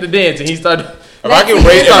 Shaq get the dance and he started. If I can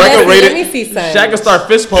rate it, Shaq can start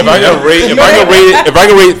fist pumping. If I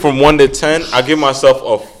can rate it from 1 to 10, I give myself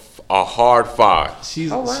a hard 5.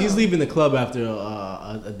 She's leaving the club after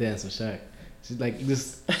a dance with Shaq. She's like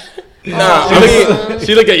this. Nah,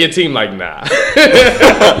 she look at your team like nah.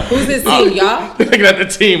 Who's this team, y'all? Looking at the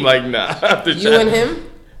team like nah. After you and him?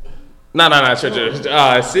 Nah.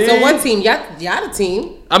 See. So one team, y'all the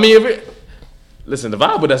team. I mean, listen, the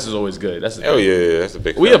vibe with us is always good. That's that's a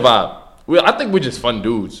big. We a vibe. I think we're just fun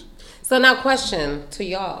dudes. So now, question to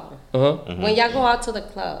y'all: when y'all go out to the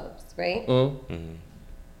clubs, right?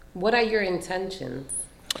 What are your intentions?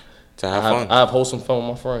 To have fun. I have wholesome fun with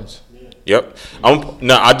my friends. Yep.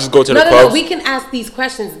 I just go to the clubs. No. We can ask these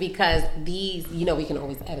questions because we can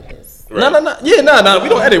always edit this. Right. No. Yeah, we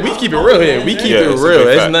don't edit. We keep it real here. We keep it real.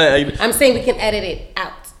 It's not. I'm saying we can edit it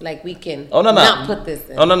out. Like we can. Not put this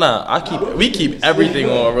in. We keep everything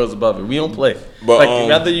on Rose Above It. We don't play. But like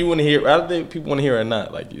whether people want to hear it or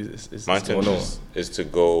not, like it's my intention is to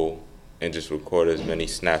go and just record as many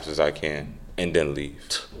snaps as I can. And then leave.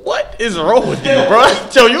 What is wrong with you, bro?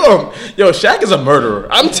 Yo, Shaq is a murderer.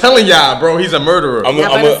 I'm telling y'all, bro, he's a murderer.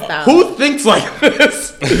 Who thinks like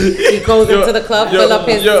this? He goes into the club, fill up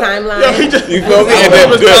his timeline. You feel me? And then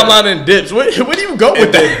his timeline and dips. Where do you go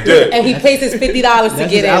with that? And he pays his $50 to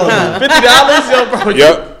get in, huh? $50, yo, bro.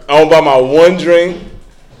 Yep. I'm gonna buy my one drink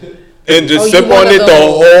and just sip on it the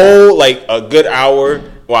whole a good hour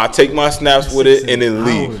while I take my snaps with it and then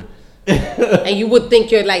leave. And you would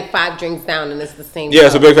think you're like 5 drinks down and it's the same cup.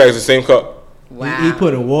 It's a big fact. It's the same cup. Wow. He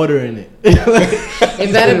putting water in it.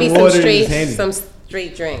 It better be some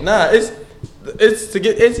straight drink. Nah, it's to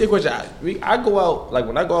get into your question. I go out, like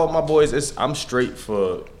when I go out with my boys, I'm straight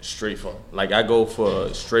for fun. Like I go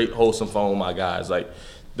for straight wholesome fun with my guys. Like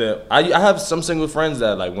I have some single friends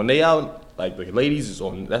that like when they out, like the ladies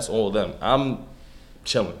that's all of them. I'm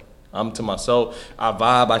chilling. I'm to myself. I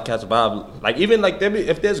vibe. I catch a vibe. Like even like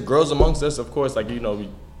if there's girls amongst us, of course, like we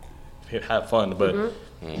have fun. But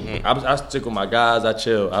I stick with my guys. I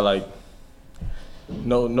chill. I like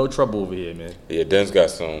no trouble over here, man. Yeah, Den's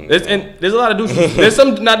got some. And there's a lot of dudes. There's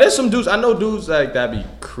some dudes. I know dudes like that be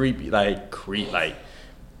creepy. Like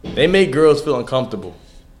they make girls feel uncomfortable.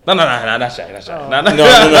 No, not shy. No.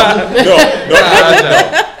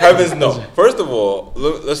 Heavens no. First of all,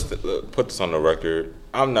 let's put this on the record.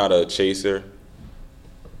 I'm not a chaser.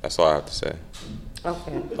 That's all I have to say.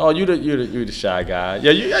 Okay. Oh, you the shy guy.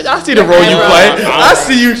 Yeah, I see the role you play. I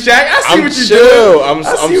see you, Shaq. I see what you chill. doing.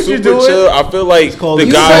 I'm super chill. I feel like the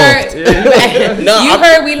guys. You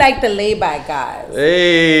heard we like the laid-back guys.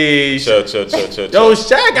 Hey, chill. Yo,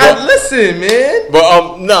 Shaq, listen, man. But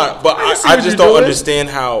I just don't understand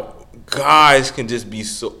how guys can just be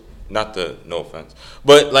so. No offense,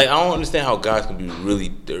 but like I don't understand how guys can be really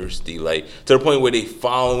thirsty, like to the point where they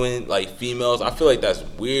following like females. I feel like that's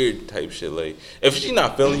weird type shit. Like if she's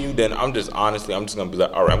not feeling you, then I'm just gonna be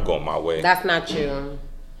like, all right, I'm going my way. That's not true.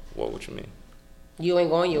 What you mean? You ain't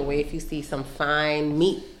going your way if you see some fine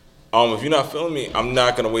meat. If you're not feeling me, I'm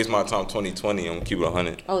not gonna waste my time. 2020, I'm gonna keep it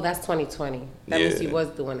 100. Oh, that's 2020. That means you was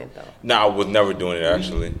doing it though. Nah, I was never doing it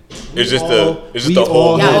actually. It's just we the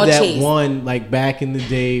whole. all had that one like back in the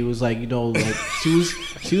day. It was like like she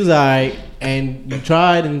was alright, and you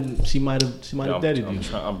tried, and she might have deaded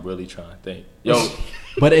you. I'm really trying to think. Yo,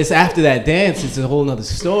 but it's after that dance. It's a whole nother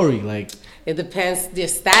story. Like it depends your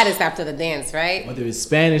status after the dance, right? Whether it's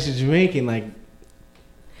Spanish or Jamaican, like.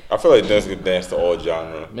 I feel like Dennis can dance to all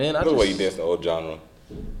genre. Man, I know why you dance to all genre.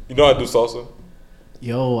 You know how to do salsa?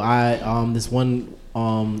 Yo, I this one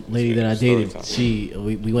lady that I dated,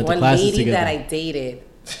 we went to classes together. One lady that I dated.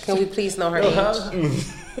 Can we please know her age?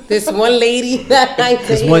 This one lady that I dated.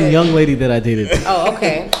 This one young lady that I dated. Oh,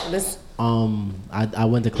 okay. I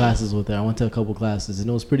went to classes with her. I went to a couple classes and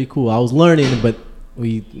it was pretty cool. I was learning, but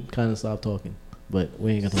we kind of stopped talking. But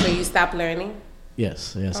we ain't gonna. So you stopped learning?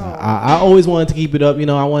 Yes. Oh. I always wanted to keep it up.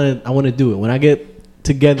 I want to do it when I get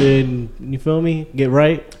together and you feel me, get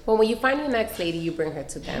right. Well, when you find your next lady, you bring her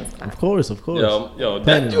to dance class. Of course. Yo,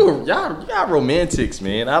 y'all romantics,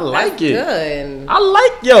 man. I like That's it. Good. I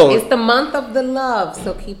like It's the month of the love,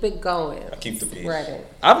 so keep it going. I keep the peace. Spread it.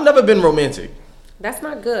 I've never been romantic. That's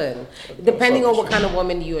not good. Depending on what kind of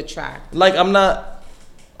woman you attract. Like I'm not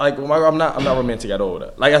romantic at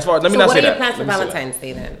all. Like as far let me not say that. So what are your plans for Valentine's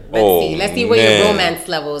Day then? Let's see where your romance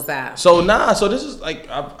level is at. So this is like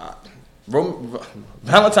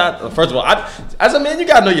Valentine's. First of all, as a man, you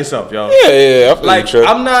gotta know yourself, yo. Yeah. Like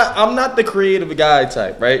I'm not the creative guy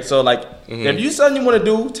type, right? So like, if you something you want to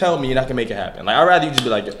do, tell me and I can make it happen. Like I'd rather you just be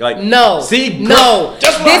like no. See, no.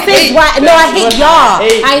 This is why. No, I hate y'all.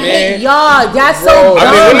 I hate y'all. Y'all so dumb. I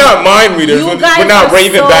mean, we're not mind readers. We're not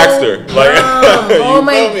Raven Baxter. Like, oh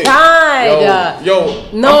my god. Yo.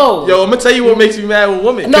 No. I'm gonna tell you what makes me mad with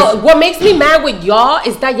women. No, what makes me mad with y'all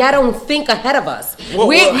is that y'all don't think ahead of us. How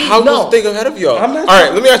do you think ahead of y'all? All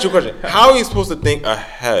right, let me ask you a question. How are you supposed to think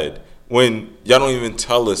ahead when y'all don't even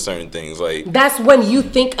tell us certain things? Like that's when you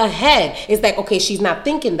think ahead. It's like, okay, she's not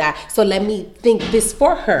thinking that, so let me think this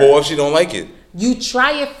for her. But what if she don't like it? You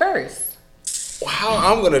try it first. How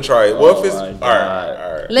I'm gonna try it? What if it's all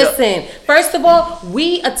right? Listen, first of all,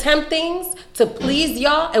 we attempt things to please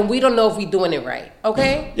y'all, and we don't know if we doing it right.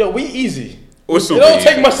 Okay? Yo, we easy. We're super it don't easy.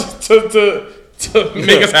 take much to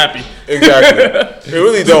make us happy. Exactly. It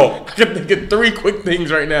really don't. I can think of 3 quick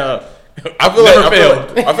things right now. I feel like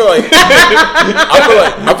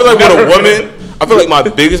with a woman, I feel like my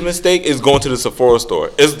biggest mistake is going to the Sephora store.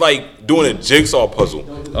 It's like doing a jigsaw puzzle.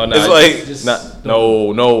 Oh, nah, it's like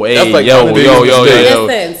no, hey, like yo.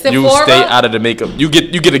 Listen, you Sephora, stay out of the makeup. You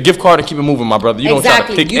get a gift card and keep it moving, my brother. You don't try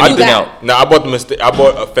to pick anything out. Nah, I bought the mistake. I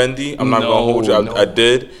bought a Fendi. I'm not gonna hold you. I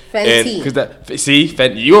did. Fenty. Because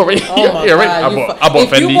Fendi, you already. Oh my God, I bought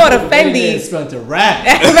Fendi. If you bought a Fendi, it's going to rap.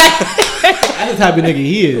 That's the type of nigga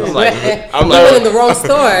he is. I'm not in the wrong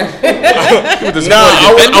store.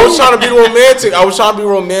 I was trying to be romantic. I was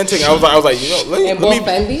like, let me.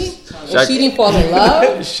 Fendi. And she didn't fall in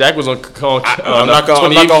love. Shaq was on I'm not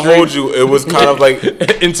gonna hold you. It was kind of like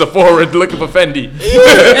in Sephora looking for Fendi.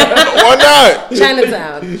 Why not?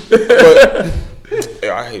 Chinatown.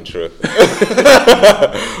 Yeah, I hate Trick.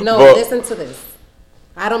 Listen to this.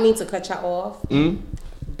 I don't mean to cut you off,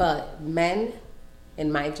 but men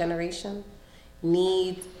in my generation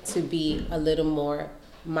need to be a little more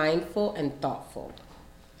mindful and thoughtful.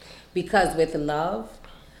 Because with love,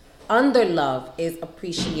 under love is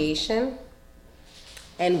appreciation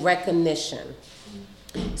and recognition.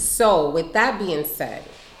 So with that being said,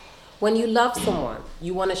 when you love someone,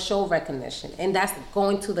 you want to show recognition. And that's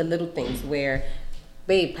going to the little things where,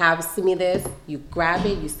 babe, pass me this, you grab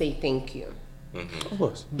it, you say thank you. Of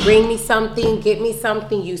course. Bring me something, get me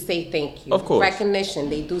something, you say thank you. Of course. Recognition,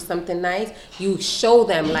 they do something nice, you show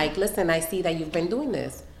them like, listen, I see that you've been doing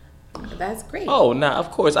this. That's great. Oh, nah,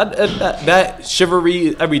 of course. That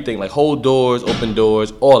chivalry, everything, like hold doors, open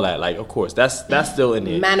doors, all that. Like, of course, that's still in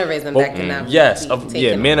there. Mannerism that cannot yes,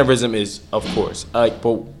 be mannerism is, of course.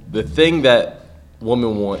 But the thing that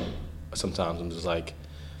women want sometimes, I'm just like,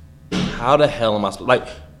 how the hell am I supposed? Like,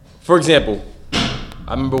 for example,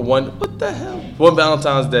 I remember one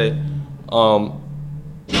Valentine's Day,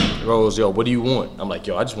 Rose, yo, what do you want? I'm like,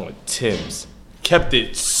 yo, I just want Tim's. Kept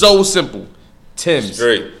it so simple. Tim's.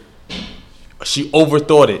 Straight. She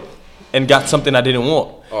overthought it and got something I didn't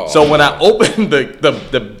want. Oh, so when I opened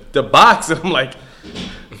the box, and I'm like,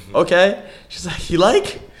 okay. She's like, you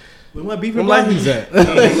like? Where my beef and blackies at?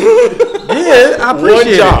 Yeah, I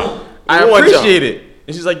appreciate it. I appreciate it.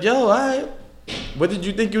 And she's like, yo, all right. What did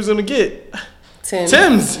you think you was gonna get?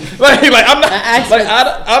 Tim's. like I'm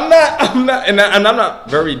not, and I'm not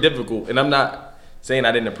very difficult, and I'm not saying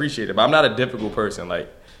I didn't appreciate it, but I'm not a difficult person. Like,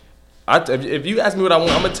 if you ask me what I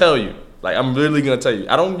want, I'm gonna tell you. Like, I'm really gonna tell you.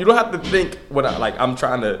 You don't have to think I'm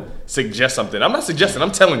trying to suggest something. I'm not suggesting.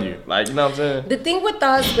 I'm telling you. Like, you know what I'm saying? The thing with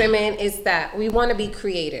us women is that we want to be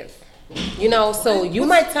creative. You know, so you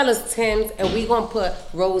might tell us Tim's, and we gonna put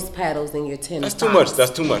rose petals in your Tim's. That's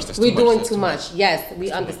too much. We're doing too much. Yes,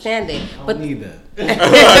 we understand it, but I don't need that.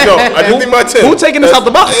 I didn't think my Tim's. Who taking this out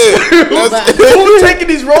the box? Who's taking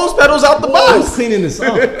these rose petals out the box? Who's cleaning this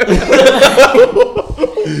up?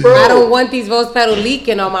 I don't want these rose petals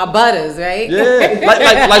leaking on my butters, right?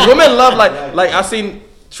 Yeah, like women love like I seen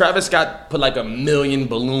Travis Scott put like 1 million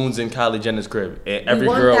balloons in Kylie Jenner's crib, and every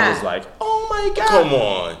girl was like, "Oh my god, come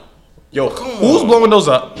on." Yo, who's blowing those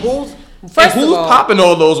up? Who's popping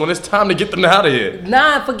all those when it's time to get them out of here?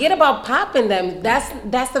 Nah, forget about popping them.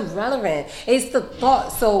 That's irrelevant. It's the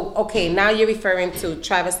thought. So, okay, now you're referring to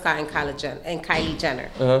Travis Scott and Kylie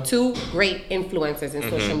Jenner. Two great influencers in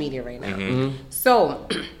social media right now. So,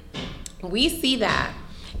 we see that.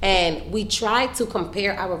 And we try to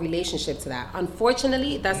compare our relationship to that.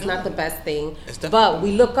 Unfortunately, that's not the best thing. But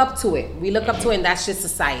we look up to it. And that's just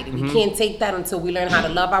society. We can't take that until we learn how to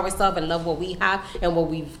love ourselves and love what we have and what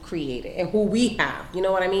we've created and who we have. You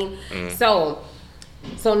know what I mean? So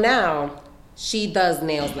now she does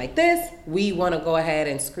nails like this. We want to go ahead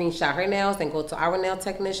and screenshot her nails and go to our nail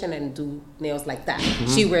technician and do nails like that.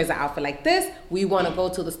 She wears an outfit like this. We want to go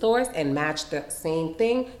to the stores and match the same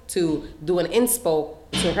thing to do an inspo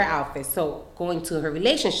to her outfit. So going to her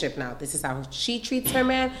relationship now, this is how she treats her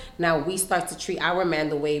man. Now we start to treat our man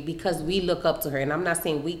the way, because we look up to her. And I'm not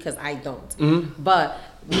saying we, because I don't. But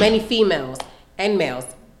many females and males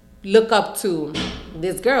look up to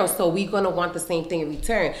this girl, so we're gonna want the same thing in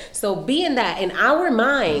return. So being that in our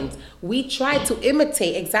minds, we try to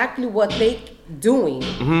imitate exactly what they doing.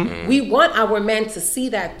 We want our men to see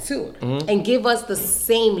that too, and give us the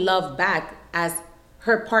same love back as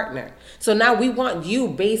her partner. So now we want you,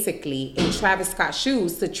 basically, in Travis Scott's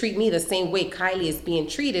shoes, to treat me the same way Kylie is being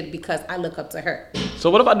treated, because I look up to her. So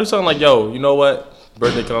what if I do something like, yo, you know what?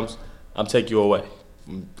 Birthday comes, I'm take you away.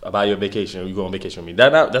 I buy you a vacation, or you go on vacation with me.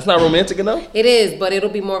 That's not romantic enough? It is, but it'll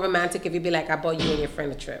be more romantic if you be like, I bought you and your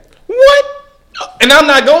friend a trip. What? And I'm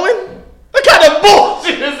not going? What kind of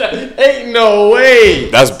bullshit is that? Ain't no way.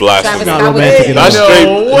 That's blasphemy. That's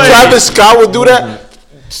straight. Travis Scott would do that?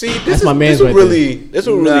 See, this what really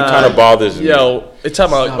kind of bothers me. Yo, it's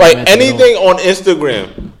talking about like anything on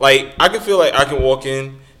Instagram. Like, I can feel like I can walk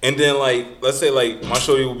in, and then like, let's say like my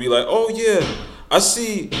shorty will be like, oh yeah, I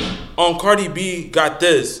see Cardi B got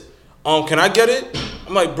this. Can I get it?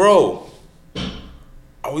 I'm like, bro,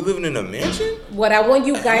 are we living in a mansion? What I want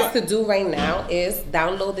you guys to do right now is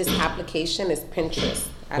download this application. It's Pinterest.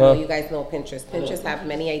 I know you guys know Pinterest. Pinterest have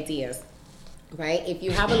many ideas. Right? If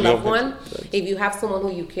you have a loved one, if you have someone who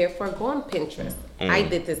you care for, go on Pinterest. I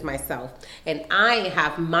did this myself. And I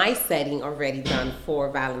have my setting already done for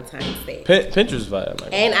Valentine's Day. Pinterest vibe.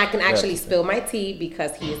 And I can actually spill my tea,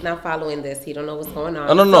 because he is not following this. He don't know what's going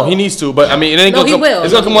on. No, he needs to. But I mean, it ain't he will.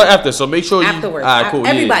 It's going to come on after. So make sure afterwards. All right, cool.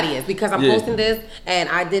 Everybody is, because I'm posting this, and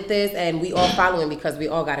I did this, and we all following, because we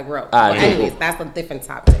all got to grow. All right, anyways, that's a different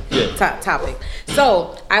topic. Topic.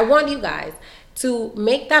 So I want you guys to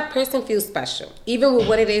make that person feel special, even with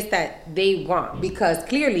what it is that they want. Because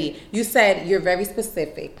clearly, you said you're very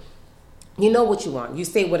specific. You know what you want. You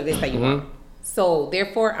say what it is that you want. So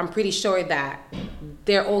therefore, I'm pretty sure that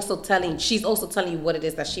she's also telling you what it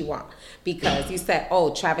is that she wants. Because you said,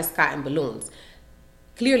 oh, Travis Scott and balloons.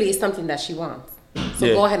 Clearly, it's something that she wants. So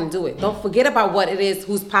go ahead and do it. Don't forget about what it is,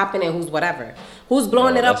 who's popping and who's whatever. Who's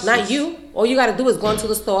blowing it up, not you. All you got to do is go into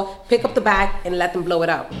the store, pick up the bag, and let them blow it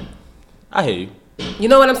up. I hear you. You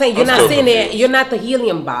know what I'm saying? You're not sitting there. You're not the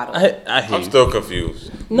helium bottle. I hear I'm still confused.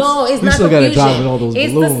 No, it's not still confusion. Gotta drive with all those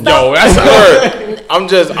it's balloons. the stuff. Yo, that's hurt. I'm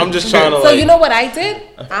just trying to. So you know what I did?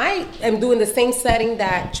 I am doing the same setting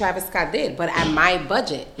that Travis Scott did, but at my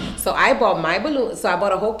budget. So I bought my balloon. So I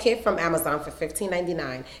bought a whole kit from Amazon for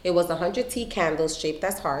 $15.99. It was 100 tea candles shaped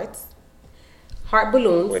as hearts, heart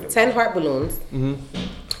balloons, 10 heart balloons,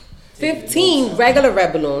 15 regular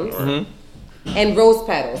red balloons. And rose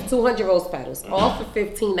petals, 200 rose petals, all for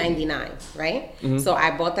 $15.99, right? Mm-hmm. So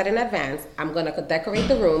I bought that in advance. I'm gonna decorate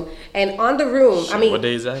the room, and on the room, I mean, what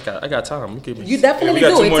day is that? I got time. You definitely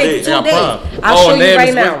do. It takes 2 days. I'll show you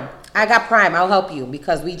right now. I got Prime. I'll help you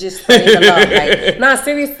because we just spread the love. Like, nah,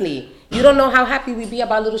 seriously. You don't know how happy we be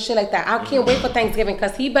about little shit like that. I can't wait for Thanksgiving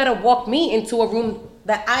because he better walk me into a room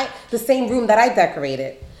the same room that I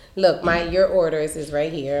decorated. Look, your orders is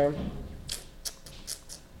right here.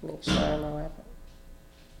 Make sure I know what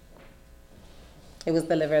it was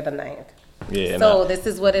delivered the 9th. Yeah. So this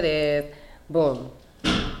is what it is. Boom.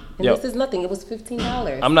 And this is nothing. It was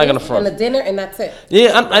 $15. I'm not gonna front. And a dinner, and that's it.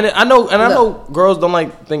 Yeah, I know, and I know girls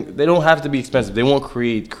don't think they don't have to be expensive. They want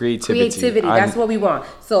creativity. Creativity. That's what we want.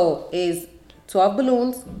 So is 12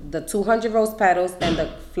 balloons, the 200 rose petals, and the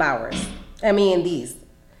flowers. These,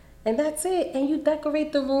 and that's it. And you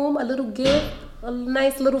decorate the room, a little gift, a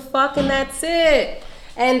nice little fuck, and that's it.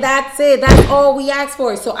 And that's it. That's all we ask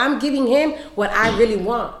for. So I'm giving him what I really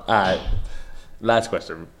want. All right. Last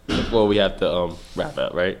question before we have to wrap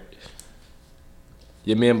up, right?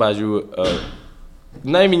 Your man buys you,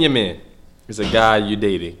 not even your man. It's a guy you're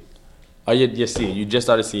dating. Or you're seeing. You just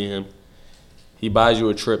started seeing him. He buys you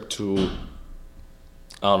a trip to,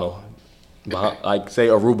 I don't know, like say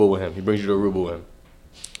Aruba with him. He brings you to Aruba with him.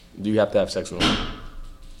 Do you have to have sex with him?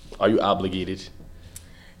 Are you obligated?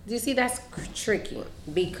 Do you see, that's tricky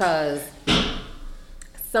because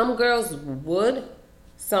some girls would,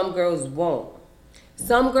 some girls won't.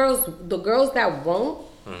 The girls that won't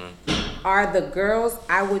are the girls,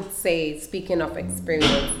 I would say, speaking of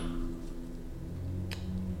experience,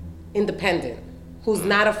 independent, who's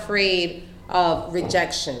not afraid of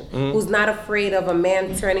rejection, who's not afraid of a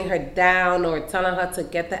man turning her down or telling her to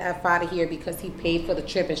get the F out of here because he paid for the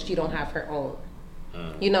trip and she don't have her own.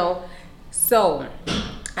 You know? So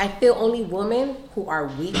I feel only women who are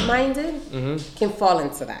weak-minded can fall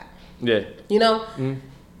into that. Yeah. You know?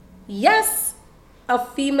 Yes, a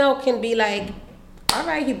female can be like, all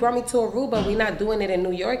right, he brought me to Aruba. We're not doing it in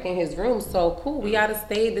New York in his room. So cool, we out of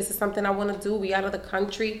state. This is something I want to do. We out of the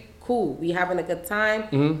country. Cool, we having a good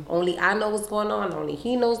time. Only I know what's going on. Only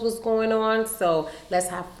he knows what's going on. So let's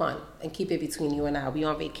have fun and keep it between you and I. We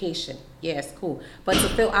on vacation. Yeah, it's cool. But to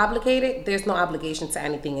feel obligated, there's no obligation to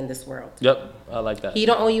anything in this world. Yep, I like that. He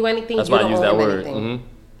don't owe you anything. That's you why don't I use owe that him word. Anything.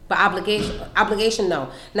 But obligation, no.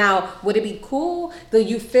 Now, would it be cool? Do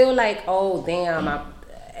you feel like, oh damn,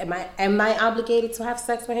 am I obligated to have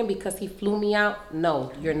sex with him because he flew me out?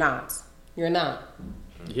 No, you're not. You're not.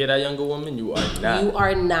 You hear that, younger woman? You are not. You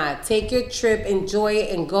are not. Take your trip, enjoy it,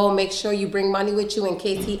 and go. Make sure you bring money with you in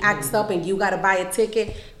case he acts up and you got to buy a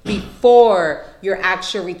ticket before your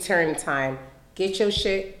actual return time. Get your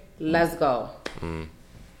shit. Let's go.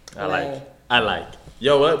 I like.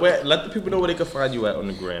 Yo, let the people know where they can find you at on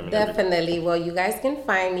the gram. Definitely. Well, you guys can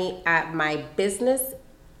find me at my business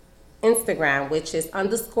Instagram, which is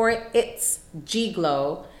 _it's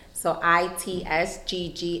G-Glow. So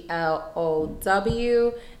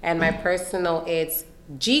ITSGGLOW, and my personal it's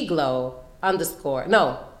G_Glow_.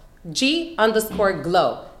 No,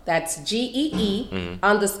 G_Glow. That's GEE_GLOW.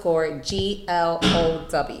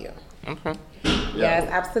 Okay. Yes,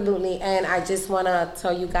 absolutely. And I just want to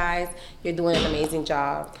tell you guys, you're doing an amazing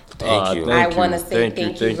job. Thank you. I want to say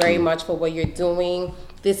thank you very much for what you're doing.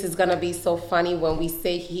 This is going to be so funny when we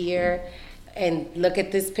sit here and look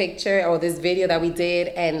at this picture or this video that we did,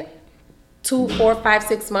 and 2, 4, 5,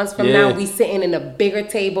 6 months from now, we sitting in a bigger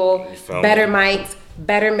table, better mics,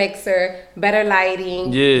 better mixer, better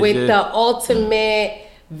lighting, with the ultimate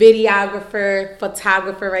videographer,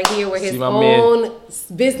 photographer right here with his own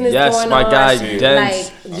business going on. Yes, my guy,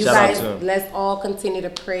 Dens. Like, you guys, let's all continue to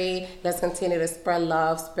pray. Let's continue to spread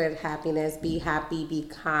love, spread happiness, be happy, be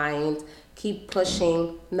kind. Keep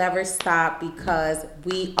pushing, never stop, because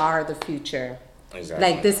we are the future. Exactly.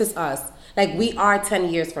 Like, this is us. Like, we are 10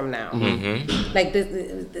 years from now. Like,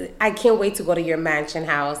 this, I can't wait to go to your mansion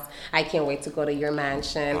house. I can't wait to go to your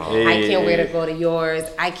mansion. I can't wait to go to yours.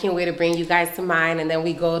 I can't wait to bring you guys to mine, and then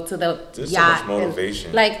we go to the yacht. So much motivation.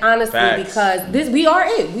 And, like, honestly, because we are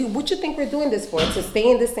it. What you think we're doing this for? To stay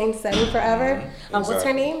in the same setting forever? What's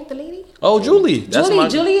her name, the lady? Oh, Julie.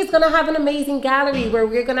 Julie is going to have an amazing gallery where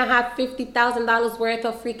we're going to have $50,000 worth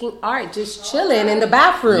of freaking art just chilling in the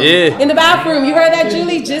bathroom. Yeah. In the bathroom. You heard that,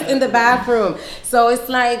 Julie? Just in the bathroom. So it's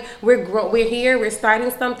like we're here, we're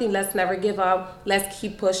starting something. Let's never give up. Let's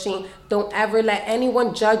keep pushing. Don't ever let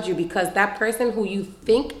anyone judge you, because that person who you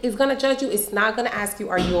think is going to judge you is not going to ask you,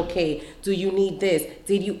 are you okay? Do you need this?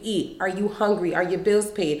 Did you eat? Are you hungry? Are your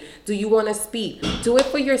bills paid? Do you want to speak? Do it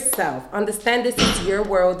for yourself. Understand this is your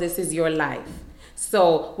world. This is your life.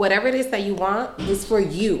 So whatever it is that you want is for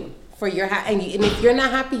you. for your and if you're not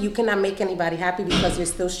happy, you cannot make anybody happy because you're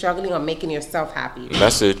still struggling on making yourself happy.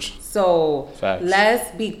 Message. So Facts. Let's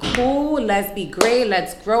be cool, let's be great,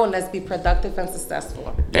 let's grow, and let's be productive and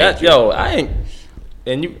successful. Yeah, yo, I ain't.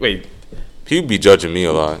 And you wait. People be judging me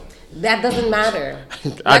a lot. That doesn't matter.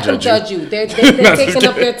 I Let them judge judge you. They're taking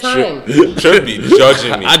up their time. Should be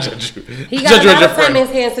judging me. I judge you. He got a lot of time in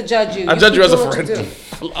his hands to judge you. I judge you as a friend.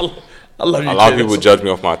 I love you. A lot of people judge me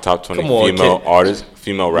off my top 20 female artists,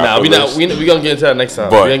 female rappers. Nah, we gonna get into that next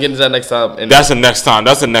time. We're gonna get into that next time. And that's the next time.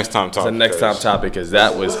 That's the next time topic. That's the next time topic because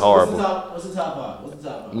that was horrible. What's the top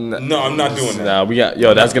five? No, I'm not doing that. Nah, we got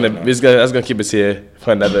that's gonna keep us here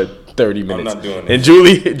for another 30 minutes. I'm not doing it.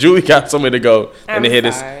 And Julie got somewhere to go and to hear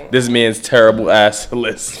this man's terrible ass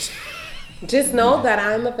list. Just know that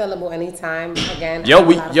I'm available anytime. Again,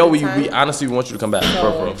 we honestly want you to come back.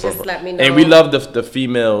 So just let me know. And we love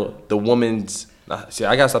the woman's. See,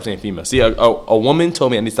 I gotta stop saying female. See, a woman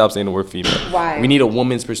told me I need to stop saying the word female. Why? We need a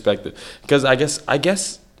woman's perspective because I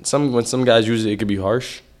guess when some guys use it, it could be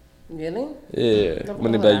harsh. Really? Yeah.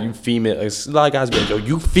 When they be like, you female, like, a lot of guys be like, yo,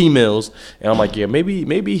 you females, and I'm like, yeah,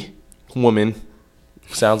 maybe woman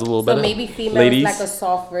sounds a little better. So maybe female Ladies. is like a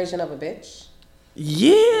soft version of a bitch.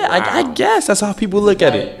 Yeah, I guess that's how people look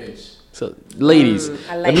at it. So, ladies.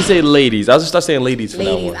 Let me say ladies. I'll just start saying ladies from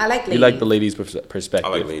now on. I like ladies. You like the ladies' perspective. I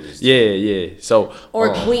like ladies. Yeah. So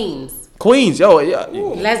or queens. Queens, yo, yeah.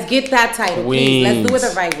 Let's get that title, please. Let's do it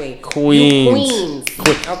the right way. Queens.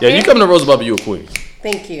 Okay? Yeah, you come to Roosevelt, you a queen.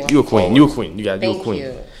 Thank you. You a queen. You a queen. You a queen.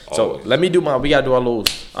 You. So let me do we gotta do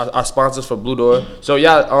our sponsors for Blue Door. So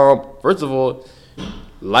yeah, first of all,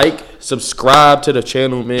 like, subscribe to the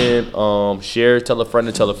channel, man. Share, tell a friend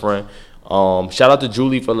to tell a friend. Shout out to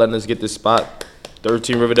Julie for letting us get this spot.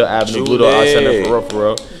 13 Riverdale Avenue, Blue Door Art Center, for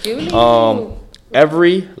real. Julie.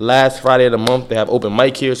 Every last Friday of the month, they have open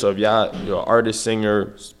mic here. So if you're an artist,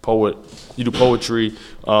 singer, poet, you do poetry,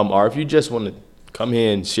 or if you just want to come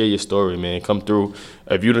here and share your story, man, come through.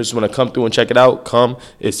 If you just want to come through and check it out, come.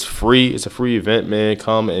 It's free. It's a free event, man.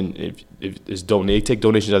 Come, and if it's donate, take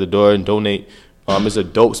donations at the door and donate. It's a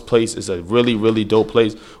dope place. It's a really, really dope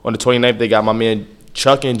place. On the 29th, they got my man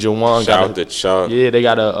Chuck and Jawan. Shout out to Chuck. Yeah, they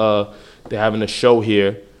got they're having a show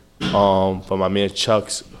here for my man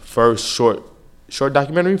Chuck's first short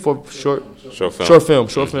documentary for short film.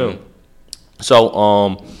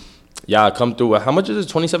 So yeah, come through. How much is it?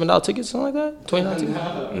 $27 tickets, something like that? $29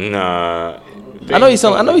 tickets? Nah. I know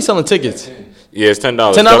he's selling tickets. Yeah, it's $10.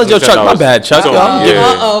 $10, yo, Chuck. My bad, Chuck. Come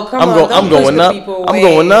on. I'm going up. I'm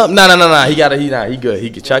going up. Nah. He good. He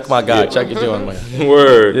can check my guy. Check it doing my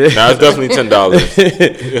word. Yeah. Nah, it's definitely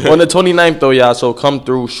 $10. On the 29th though, y'all. So come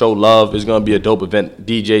through, show love. It's gonna be a dope event.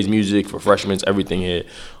 DJs, music, refreshments, everything here.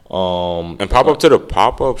 And pop up to the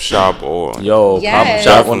pop-up shop or yes. Pop-up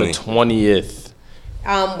shop on the 20th.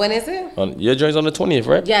 When is it? Your joint's on the 20th,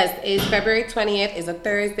 right? Yes, it's February 20th. It's a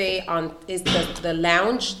Thursday. Is the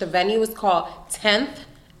lounge. The venue is called 10th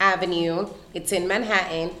Avenue. It's in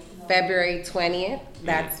Manhattan. February 20th.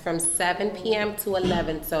 That's from 7 p.m. to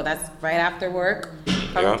 11. So that's right after work.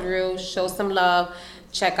 Come through, show some love,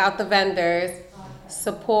 check out the vendors,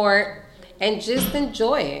 support, and just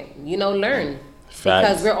enjoy it. Learn. Facts.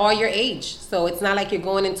 Because we're all your age. So it's not like you're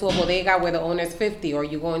going into a bodega where the owner's 50, or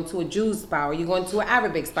you're going to a Jews spot, or you're going to an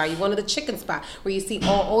Arabic spot, you're going to the chicken spot where you see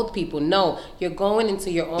all old people. No, you're going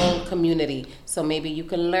into your own community. So maybe you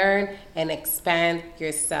can learn and expand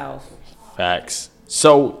yourself. Facts.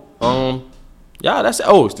 So, that's it.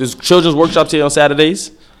 Oh, there's children's workshops here on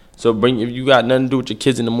Saturdays. So if you got nothing to do with your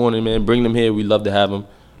kids in the morning, man, bring them here. We love to have them.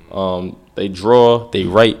 They draw, they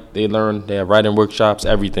write, they learn, they have writing workshops,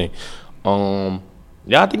 everything.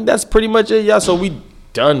 I think that's pretty much it, y'all. So we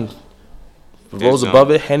done. Rose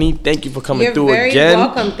above it. Henny, thank you for coming through again. You're very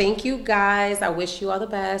welcome. Thank you, guys. I wish you all the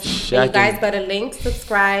best. And you guys better link,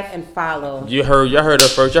 subscribe, and follow. Y'all heard her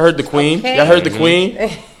first. Y'all heard the queen. Okay. Y'all heard the queen.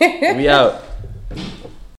 We out.